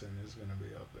medicine is gonna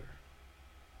be out there?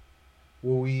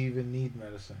 Will we even need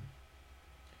medicine?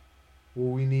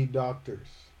 Will we need doctors?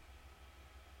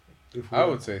 If I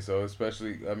would say so,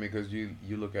 especially because you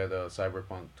look at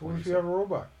Cyberpunk What if you have a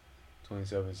robot?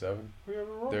 2077. We have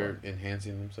a robot. They're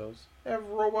enhancing themselves. They have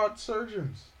robot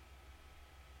surgeons.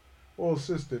 Well,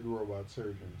 assisted robot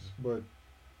surgeons, but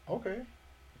okay,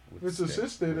 With If it's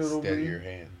assisted, with it'll be- steadier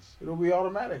hands. it'll be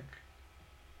automatic.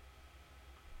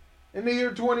 In the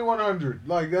year 2100,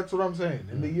 like that's what I'm saying.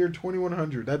 In the year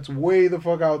 2100, that's way the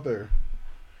fuck out there.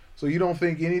 So you don't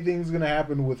think anything's gonna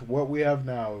happen with what we have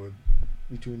now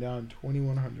between now and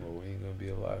 2100? Well, we ain't gonna be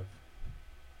alive.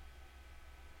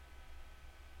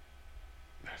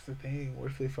 That's the thing.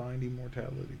 What if they find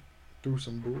immortality through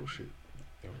some bullshit?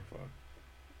 Then we're fucked.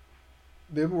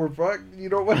 Then we're fucked. You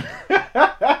know what?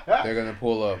 They're gonna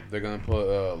pull up. They're gonna put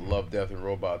Love, Death, and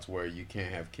Robots where you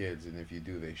can't have kids, and if you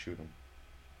do, they shoot them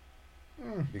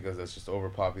because that's just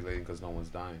overpopulating because no one's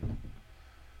dying.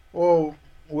 Well,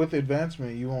 with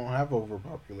advancement, you won't have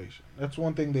overpopulation. That's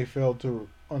one thing they failed to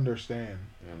understand.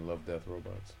 And Love, Death,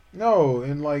 Robots. No,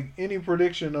 in like any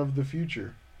prediction of the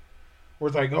future, where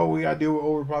it's like, oh, we gotta deal with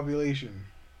overpopulation.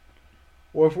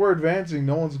 Well, if we're advancing,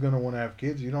 no one's gonna want to have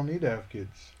kids. You don't need to have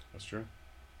kids. That's true.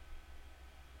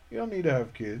 You don't need to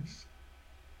have kids.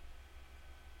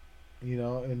 You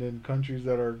know, and then countries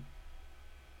that are,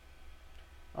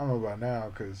 I don't know about now,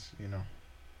 because, you know,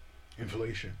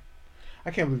 inflation.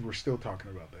 I can't believe we're still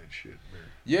talking about that shit, man.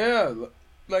 Yeah,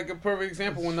 like a perfect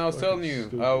example. That's When I was telling fucking you,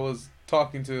 stupid. I was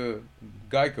talking to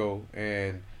Geico,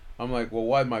 and I'm like, "Well,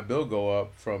 why did my bill go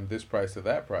up from this price to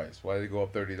that price? Why did it go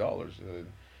up $30?" And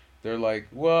they're like,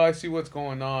 "Well, I see what's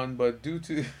going on, but due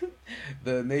to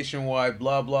the nationwide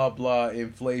blah blah blah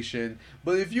inflation,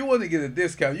 but if you want to get a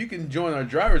discount, you can join our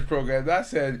drivers program." And I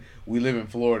said, "We live in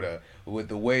Florida. With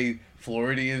the way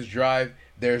Floridians drive,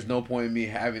 there's no point in me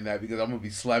having that because I'm gonna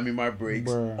be slamming my brakes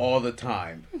Bruh. all the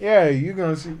time." Yeah, you're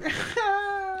gonna see.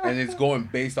 And it's going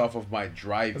based off of my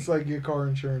driving. It's like your car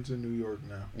insurance in New York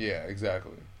now. Yeah,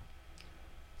 exactly.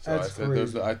 So That's I said,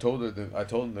 crazy. I told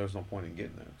them there's no point in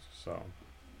getting it. So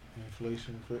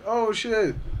Inflation. Oh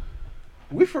shit!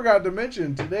 We forgot to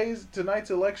mention tonight's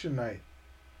election night.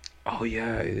 oh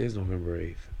yeah, it is November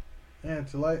 8th. Yeah,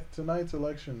 tonight's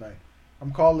election night.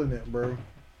 I'm calling it, bro.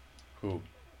 Who?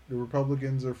 The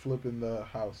Republicans are flipping the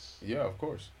House. Yeah, of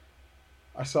course.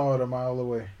 I saw it a mile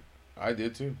away. I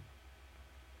did too.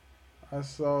 I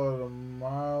saw it a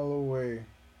mile away.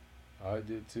 I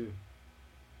did too.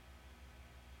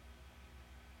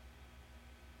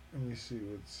 Let me see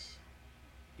what's.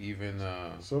 Even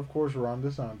So of course Ron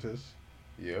DeSantis,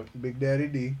 yep. Big Daddy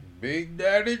D, Big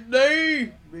Daddy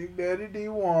D. Big Daddy D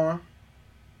won.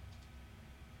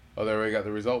 Oh, they already got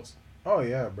the results. Oh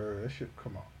yeah, bro. That shit.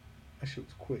 Come on. That shit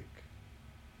was quick.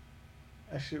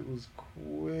 That shit was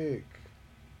quick.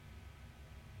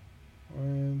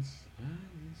 Wins.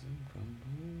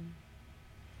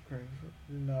 Okay,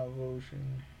 not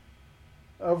voting.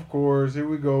 Of course, here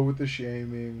we go with the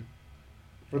shaming.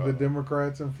 For the Uh-oh.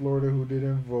 Democrats in Florida who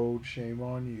didn't vote, shame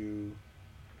on you.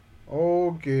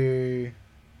 Okay.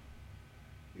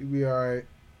 You'll be alright.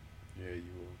 Yeah, you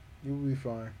will. You'll be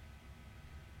fine.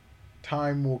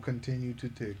 Time will continue to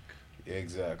tick.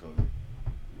 Exactly.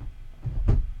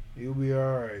 You'll be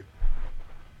alright.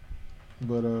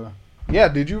 But, yeah,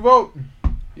 did you vote?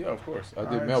 Yeah, of course. I did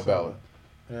Alright, mail so- ballot.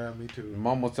 Yeah, me too.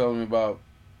 Mom was telling me about.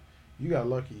 You got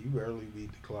lucky. You barely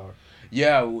beat the clock.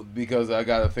 Yeah, because I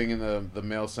got a thing in the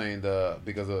mail saying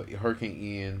because of Hurricane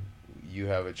Ian, you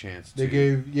have a chance. They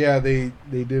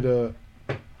did a.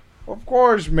 Of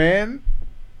course, man.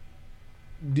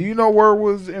 Do you know where it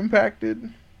was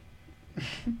impacted?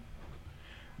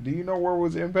 Do you know where it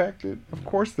was impacted? Of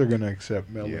course, they're gonna accept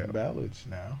mail-in Yeah. ballots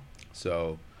now.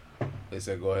 So they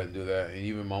said go ahead and do that. And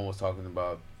even Mom was talking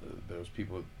about there was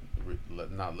people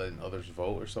not letting others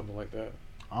vote or something like that.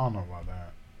 I don't know about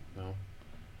that. No.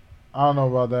 I don't know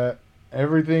about that.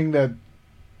 Everything that.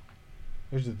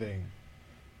 Here's the thing.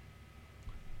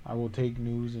 I will take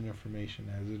news and information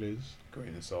as it is.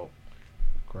 Grain of salt.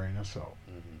 Grain of salt.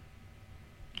 Mm-hmm.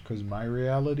 Because my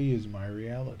reality is my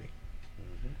reality.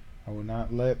 Mm-hmm. I will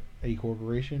not let a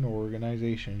corporation or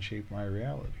organization shape my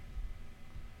reality.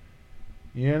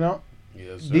 You know?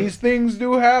 Yes, sir. These things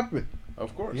do happen.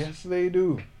 Of course. Yes, they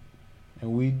do.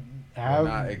 And we We're have.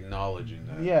 not acknowledging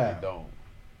that. Yeah. They don't.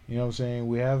 You know what I'm saying?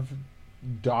 We have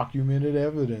documented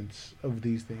evidence of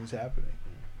these things happening.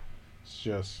 It's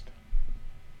just.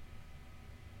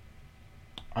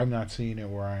 I'm not seeing it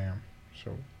where I am.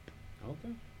 So,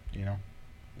 Okay. you know.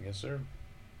 Yes, sir.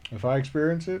 If I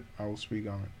experience it, I will speak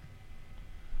on it.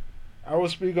 I will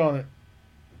speak on it.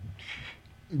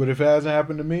 But if it hasn't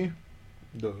happened to me,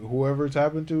 whoever it's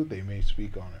happened to, they may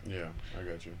speak on it. Yeah, I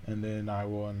got you. And then I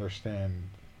will understand,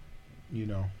 you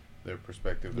know, Their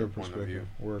perspective, their point of perspective, view.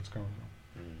 where it's coming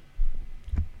from.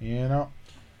 Mm. You know?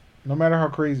 No matter how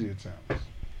crazy it sounds.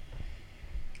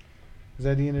 Because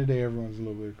at the end of the day, everyone's a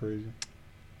little bit crazy.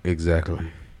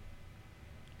 Exactly.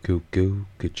 Cuckoo,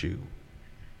 cuckoo.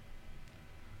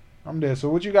 I'm dead. So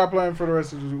what you got planned for the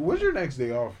rest of the week? What's your next day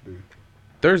off, dude?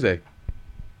 Thursday.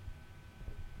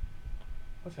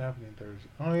 What's happening Thursday?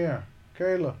 Oh, yeah.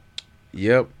 Kayla.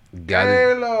 Yep.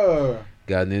 Kayla!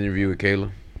 Got an interview with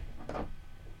Kayla.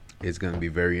 It's going to be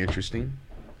very interesting.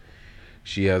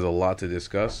 She has a lot to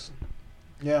discuss.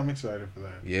 Yeah, I'm excited for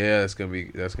that. Yeah, that's gonna be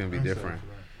I'm excited different.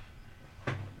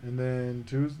 for that. And then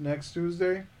next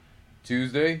Tuesday,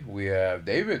 Tuesday we have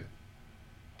David,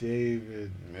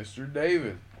 David. Mr.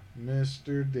 David.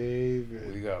 Mr.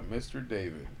 David. We got Mr.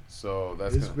 David. So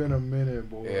that's It's been a minute,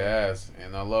 boy. Yes,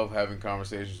 and I love having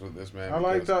conversations with this man. I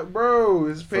like because that, bro.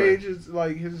 His for- page is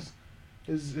like his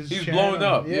He's channel, blowing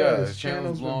up. Yeah, his his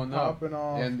channel's channel's blowing been up. popping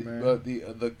off, And man. but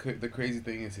the crazy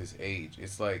thing is his age.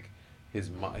 It's like his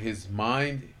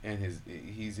mind and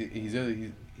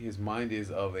his mind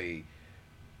is of a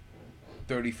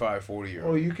 35, 40-year-old.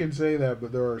 Well, you can say that,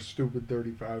 but there are stupid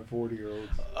 35, 40-year-olds.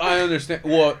 I understand.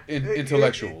 Well,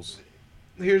 intellectuals.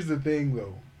 Here's the thing,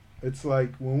 though. It's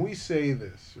like when we say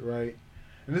this, right?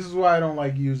 And this is why I don't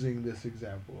like using this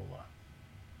example a lot.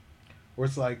 Where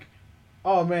it's like,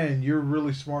 oh man, you're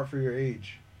really smart for your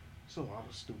age. There's a lot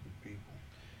of stupid people.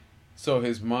 So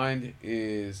his mind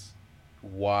is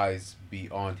wise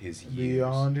beyond his years.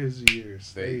 Beyond his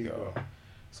years. There you go.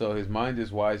 So his mind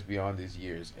is wise beyond his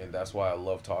years, and that's why I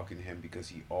love talking to him, because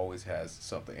he always has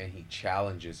something, and he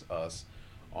challenges us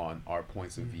on our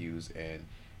points of views and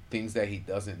things that he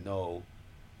doesn't know.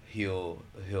 He'll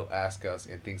ask us,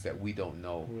 and things that we don't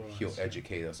know, he'll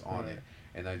educate us on it.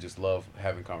 And I just love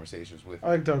having conversations with him.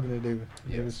 I like talking to David.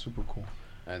 Yes. David's super cool.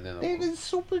 And then David's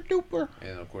super duper.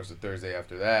 and of course the Thursday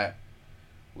after that,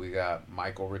 we got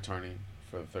Michael returning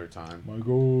for the third time.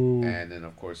 Michael. And then,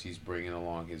 of course, he's bringing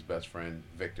along his best friend,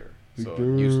 Victor. So, Victor.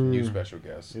 new special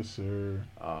guest. Yes, sir.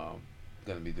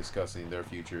 Going to be discussing their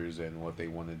futures and what they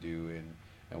want to do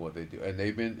and what they do. And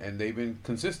they've been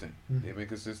consistent. Mm. They've been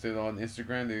consistent on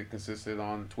Instagram. They've been consistent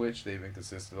on Twitch. They've been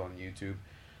consistent on YouTube.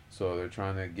 So they're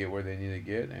trying to get where they need to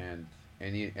get, and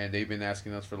they've been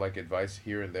asking us for like advice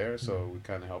here and there. So we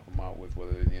kind of help them out with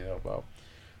whether they need help out.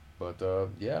 But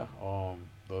yeah,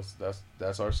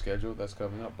 that's our schedule that's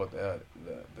coming up. But the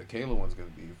Kayla one's gonna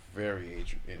be very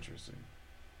interesting.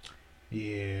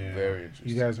 Yeah. Very interesting.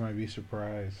 You guys might be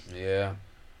surprised. Yeah.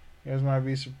 You guys might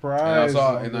be surprised.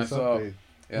 And I saw. Update.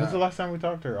 Yeah. When's the last time we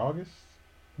talked to her? August?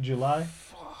 July?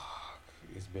 Fuck.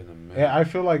 It's been a minute. Yeah, I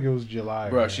feel like it was July.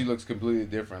 Bro, man. she looks completely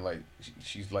different. Like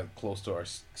she's like close to our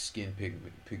skin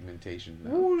pigmentation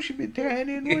now. Ooh, she been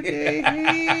tanning with the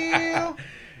hell.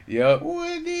 Yep.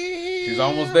 Woody. She's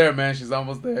almost there, man. She's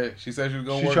almost there. She said she was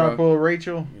gonna She work trying on. to pull a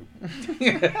Rachel.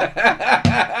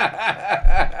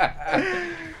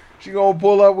 She gonna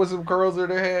pull up with some curls in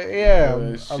her hair.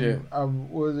 Yeah, Shit.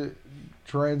 was it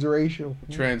transracial?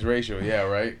 Transracial, yeah,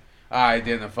 right. I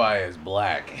identify as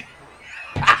black.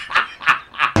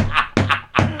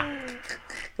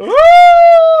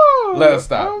 Let us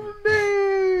stop. I'm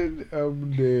dead.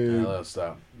 Yeah, let us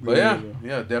stop. But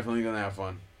yeah, definitely gonna have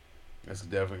fun. That's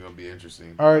definitely gonna be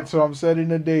interesting. All right, so I'm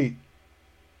setting a date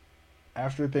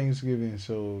after Thanksgiving.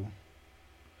 So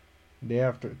day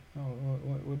after. Oh,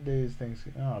 what day is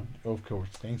Thanksgiving? Oh, of course,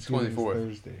 Thanksgiving 24th.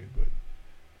 is Thursday, but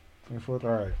 24th.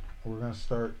 All right, we're gonna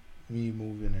start me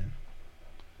moving in.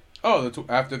 Oh,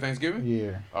 after Thanksgiving?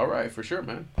 Yeah. All right, for sure,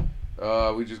 man.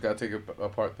 We just gotta take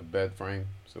apart the bed frame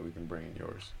so we can bring in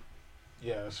yours.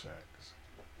 Yeah, that's facts.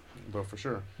 But for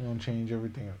sure. We're gonna change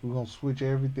everything. We're gonna switch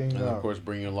everything And up. of course,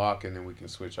 bring your lock, and then we can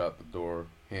switch out the door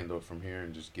handle from here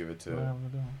and just give it to.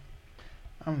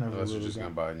 I'm never Unless really you're just gonna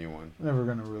buy a new one. never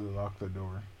gonna really lock the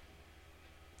door.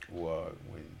 What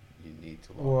when you need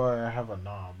to lock? Well, I have a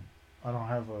knob. I don't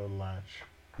have a latch.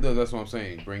 No, that's what I'm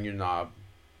saying. Bring your knob.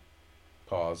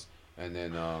 Pause, and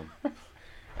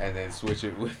then switch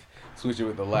it with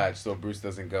the latch so Bruce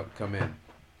doesn't come in.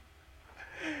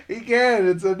 He can.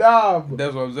 It's a knob.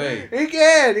 That's what I'm saying. He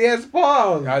can. He has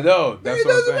paws. I know. That's It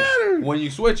what I'm doesn't saying. matter. When you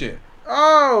switch it.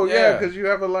 Oh yeah, Yeah. because you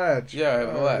have a latch. Yeah, I have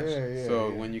a Oh, latch. yeah, So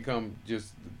yeah. when you come,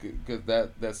 just because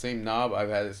that same knob, I've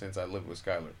had it since I lived with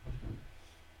Skylar.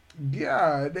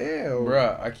 God damn.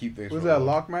 Bruh, I keep things. Was for that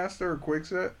long. Lockmaster or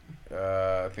Quickset?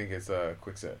 I think it's a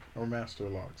Quickset. Or Master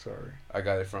Lock? Sorry. I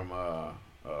got it from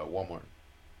Walmart.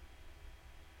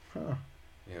 Huh.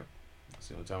 That's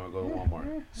the only time I go to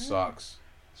Walmart. Socks.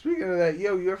 Speaking of that,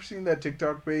 yo, you ever seen that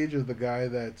TikTok page of the guy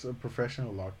that's a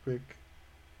professional lockpick?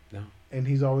 No. And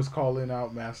he's always calling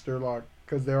out Master Lock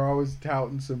because they're always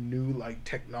touting some new like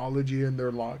technology in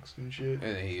their locks and shit.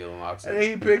 And then he unlocks And it.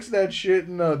 he picks that shit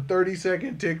in a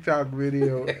 30-second TikTok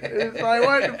video. It's like,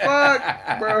 what the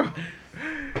fuck, bro?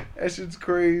 That shit's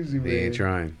crazy, man. He ain't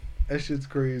trying. That shit's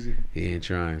crazy. He ain't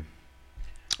trying.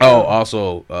 Oh,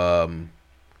 also,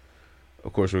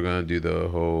 of course, we're gonna do the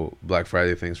whole Black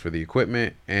Friday things for the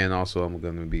equipment, and also I'm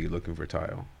gonna be looking for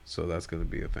tile, so that's gonna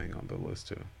be a thing on the list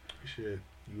too. Shit,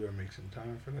 you gotta make some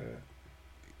time for that.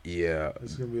 Yeah.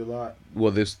 It's gonna be a lot.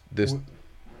 Well, this. It's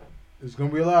gonna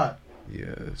be a lot.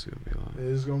 Yeah, it's gonna be a lot.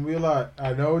 It's gonna be a lot.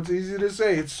 I know it's easy to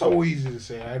say. It's so easy to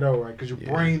say. I know, right? Because your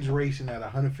brain's racing at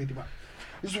 150 miles.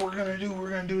 This is what we're gonna do. We're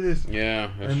gonna do this.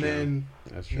 Yeah, that's And true. then,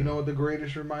 That's true. you know what the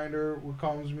greatest reminder? What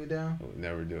calms me down? We'll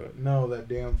never do it. No, that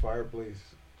damn fireplace.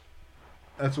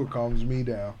 That's what calms me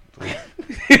down.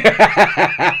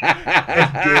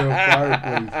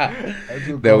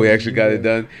 That we actually got it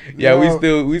done. Yeah, we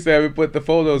still haven't put the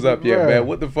photos up yet, Right. man.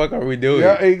 What the fuck are we doing?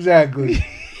 Yeah, exactly.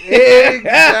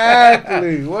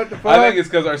 Exactly. What the fuck? I think it's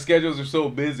because our schedules are so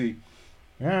busy.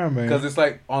 Yeah, man. Because it's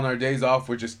like on our days off,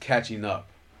 we're just catching up.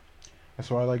 That's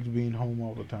why I like being home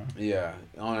all the time. Yeah,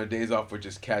 on our days off, we're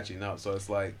just catching up. So it's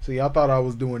like, See, y'all thought I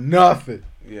was doing nothing.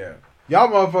 yeah. Y'all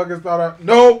motherfuckers thought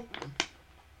nope.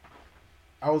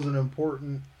 I was an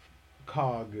important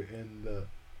cog in the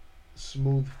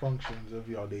smooth functions of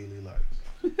y'all daily lives.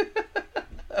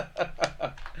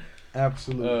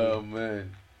 Absolutely. Oh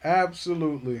man.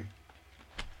 Absolutely.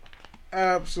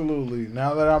 Absolutely.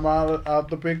 Now that I'm out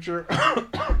the picture.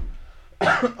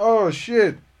 Oh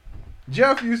shit.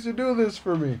 Jeff used to do this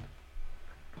for me.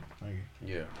 Thank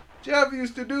you. Yeah. Jeff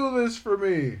used to do this for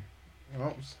me.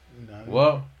 Oh, not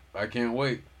Well, I can't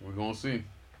wait. We're gonna see.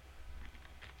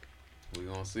 We're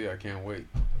gonna see. I can't wait.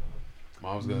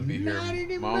 Mom's gonna be here. Not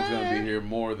anymore. Mom's gonna be here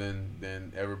more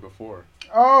than ever before.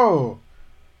 Oh,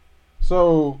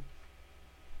 so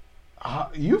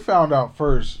you found out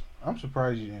first. I'm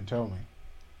surprised you didn't tell me.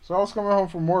 So I was coming home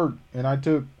from work and I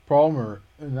took Palmer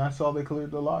and I saw they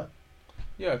cleared the lot.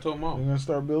 Yeah, I told They're Mom. gonna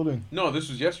start building. No, this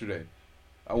was yesterday.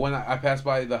 When I passed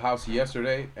by the house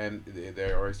yesterday and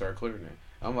they already started clearing it.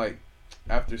 I'm like,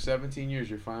 after 17 years,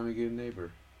 you're finally getting a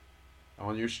neighbor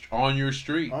on your street. On your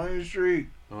street, On your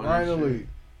finally. street.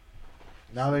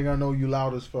 Now they gonna know you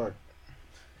loud as fuck.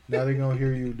 Now they gonna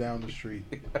hear you down the street.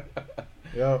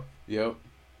 Yep, Yep.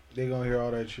 they gonna hear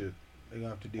all that shit. They gonna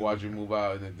have to deal. Watch you move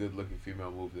out and a good-looking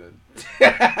female moved in.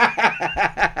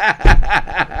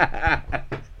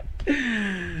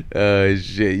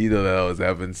 Shit, you know that always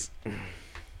happens.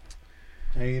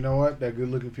 And you know what? That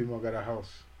good-looking female got a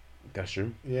house. That's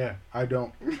true. Yeah, I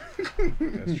don't.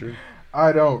 That's true.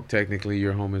 I don't. Technically,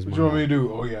 your home is What my you want me home. to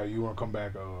do? Oh yeah, you want to come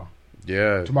back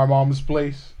Yeah. to my mom's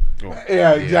place? Oh,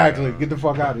 Yeah, exactly. yeah. Get the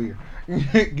fuck out of here.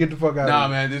 Get the fuck out Nah,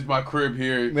 of here. man, this is my crib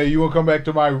here. Man, you want to come back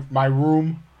to my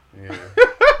room? Yeah.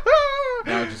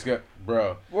 Now just got,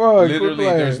 bro. Bro, quit Literally,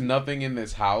 playing. there's nothing in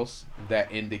this house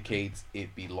that indicates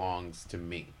it belongs to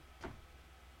me.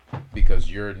 Because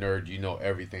you're a nerd, you know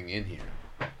everything in here.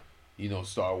 You know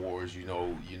Star Wars, you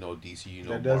know DC, you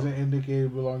know. That doesn't indicate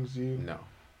it belongs to you? No.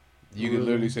 You Really? could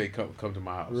literally say, come to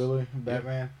my house. Really?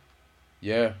 Batman?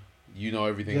 Yeah. You know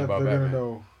everything Yeah, about they're Batman. gonna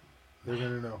know. They're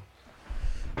gonna know.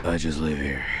 I just live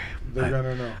here. They're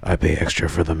gonna know. I pay extra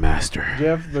for the master.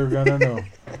 Jeff, they're gonna know.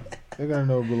 They're gonna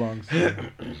know it belongs to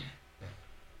you.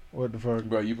 What the fuck?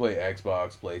 Bro, you play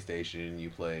Xbox, PlayStation, you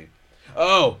play...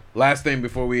 Oh! Last thing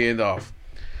before we end off.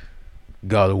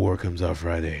 God of War comes out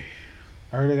Friday.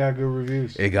 I heard they got good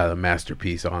reviews. It got a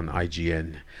masterpiece on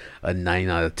IGN. A 9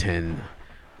 out of 10.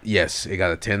 Yes, it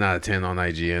got a 10 out of 10 on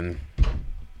IGN.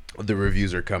 The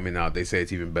reviews are coming out. They say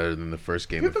it's even better than the first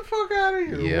game. Get the fuck out of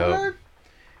here. Yep. What?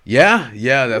 Yeah,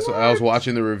 that's what I was What?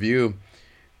 watching the review.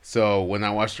 So when I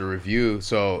watched the review,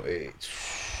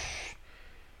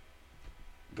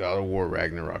 God of War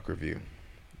Ragnarok review.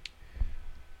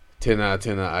 10 out of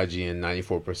 10 on IGN,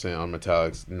 94% on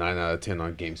Metallics, 9 out of 10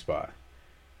 on GameSpot.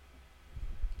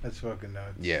 That's fucking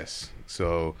nuts. Yes.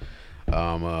 So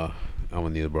I'm gonna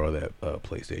need to borrow that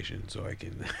PlayStation so I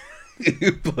can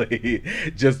play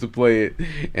it, just to play it,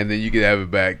 and then you can have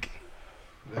it back.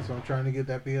 That's why I'm trying to get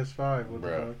that PS5. What the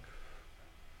Bruh. fuck?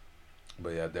 But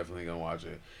yeah, definitely gonna watch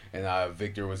it. And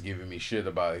Victor was giving me shit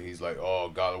about it. He's like, "Oh,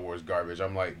 God of War's garbage."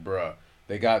 I'm like, "Bruh,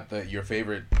 they got your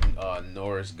favorite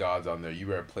Norse gods on there. You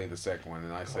better play the second one."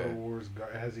 And I God of said, War's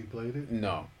has he played it?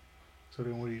 "No, So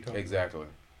then what are you talking exactly."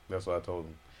 That's what I told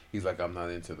him. He's like, "I'm not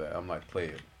into that." I'm like, "Play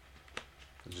it."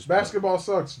 Just Basketball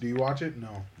sucks. Do you watch it?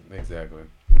 No. Exactly.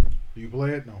 Do you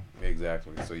play it? No.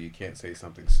 Exactly. So you can't say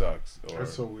something sucks or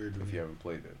That's so weird to if me. you haven't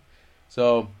played it.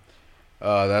 So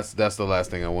that's the last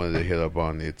thing I wanted to hit up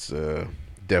on. It's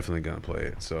definitely gonna play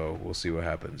it. So we'll see what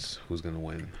happens. Who's gonna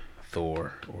win,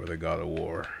 Thor or the God of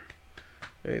War?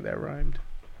 Hey, that rhymed.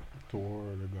 Thor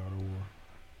or the God of War.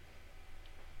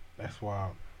 That's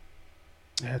wild.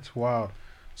 That's wild.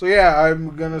 So yeah,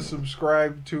 I'm gonna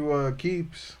subscribe to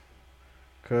Keeps,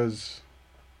 cause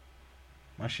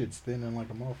my shit's thinning like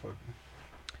a motherfucker.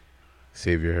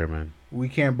 Save your hair, man. We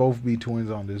can't both be twins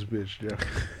on this bitch, Jeff.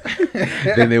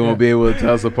 Then they won't be able to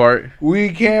tell us apart. We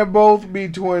can't both be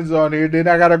twins on here. Then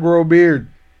I gotta grow a beard.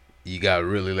 You gotta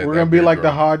really let. We're that gonna be beard like grow.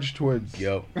 the Hodge twins.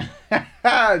 Yep.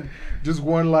 Just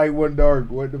one light, one dark.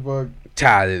 What the fuck?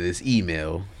 Tired of this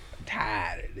email.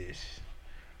 Tired of this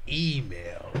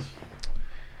emails.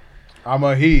 I'm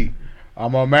a he.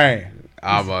 I'm a man.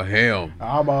 I'm a him.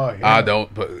 I'm a him.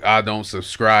 I don't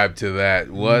subscribe to that.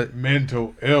 What?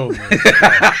 Mental illness.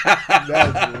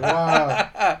 That's wild.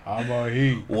 I'm a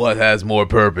he. What has more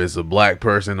purpose, a black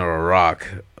person or a rock?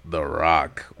 The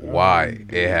Rock. Why?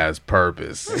 It has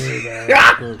purpose. I'm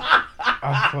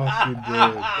fucking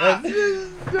dead. That's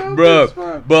just dumb as Bro,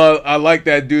 fuck. but I like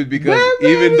that dude because That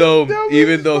man even is though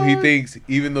dumb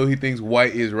as he thinks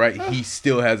white is right, he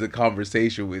still has a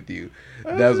conversation with you.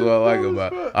 That's just what I like dumb as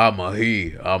about. fuck. I'm a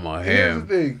he. I'm a Here's the him.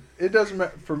 thing. It doesn't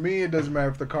matter for me. It doesn't matter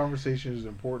if the conversation is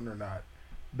important or not.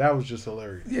 That was just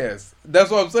hilarious. Yes, that's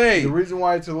what I'm The saying. reason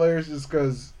why it's hilarious is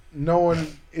because no one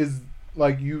is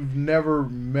like you've never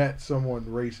met someone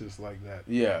racist like that.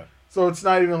 Yeah, So it's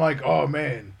not even like, oh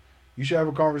man, you should have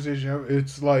a conversation.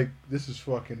 It's like this is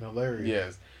fucking hilarious.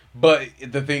 yes. But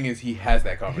the thing is, he has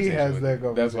that conversation. has with that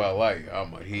you. That's what I conversation. like.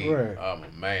 I'm a he. Right. I'm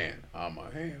a man. I'm a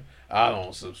him. I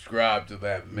don't subscribe to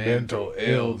that mental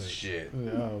illness shit.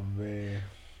 Oh man.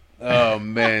 Oh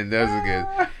man,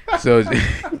 that's good. So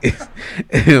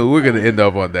we're gonna end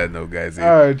up on that note, guys.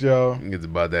 All right, y'all. It's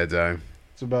about that time.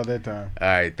 It's about that time. All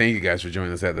right, thank you guys for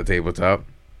joining us at the tabletop.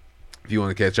 If you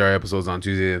want to catch our episodes on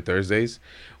Tuesdays and Thursdays,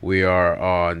 we are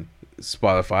on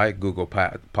Spotify, Google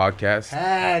Podcasts.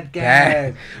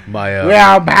 Podcast. My We're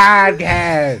on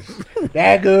podcast.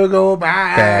 That Google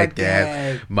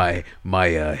podcast. my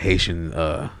Haitian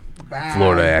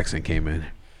Florida accent came in.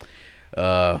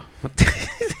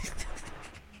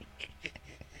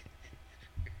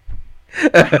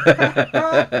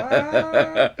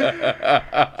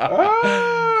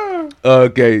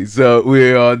 Okay, so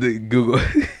we're on the Google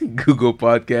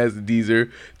Podcast,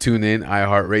 Deezer, TuneIn,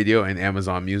 iHeartRadio, and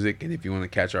Amazon Music. And if you want to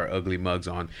catch our ugly mugs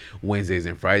on Wednesdays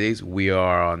and Fridays, we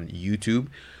are on YouTube,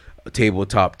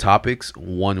 Tabletop Topics,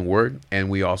 one word. And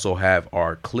we also have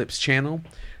our Clips channel,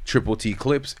 Triple T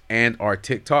Clips, and our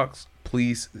TikToks.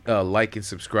 Please like and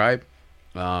subscribe.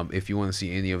 If you want to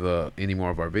see any more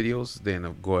of our videos,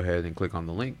 then go ahead and click on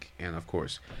the link. And of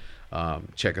course,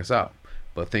 check us out.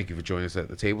 But thank you for joining us at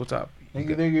the tabletop. Thank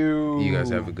you. You guys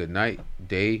have a good night,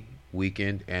 day,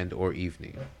 weekend, and or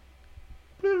evening.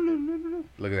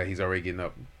 Look at that. He's already getting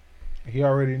up. He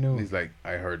already knew. He's like,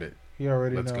 I heard it. He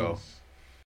already Let's knows. go.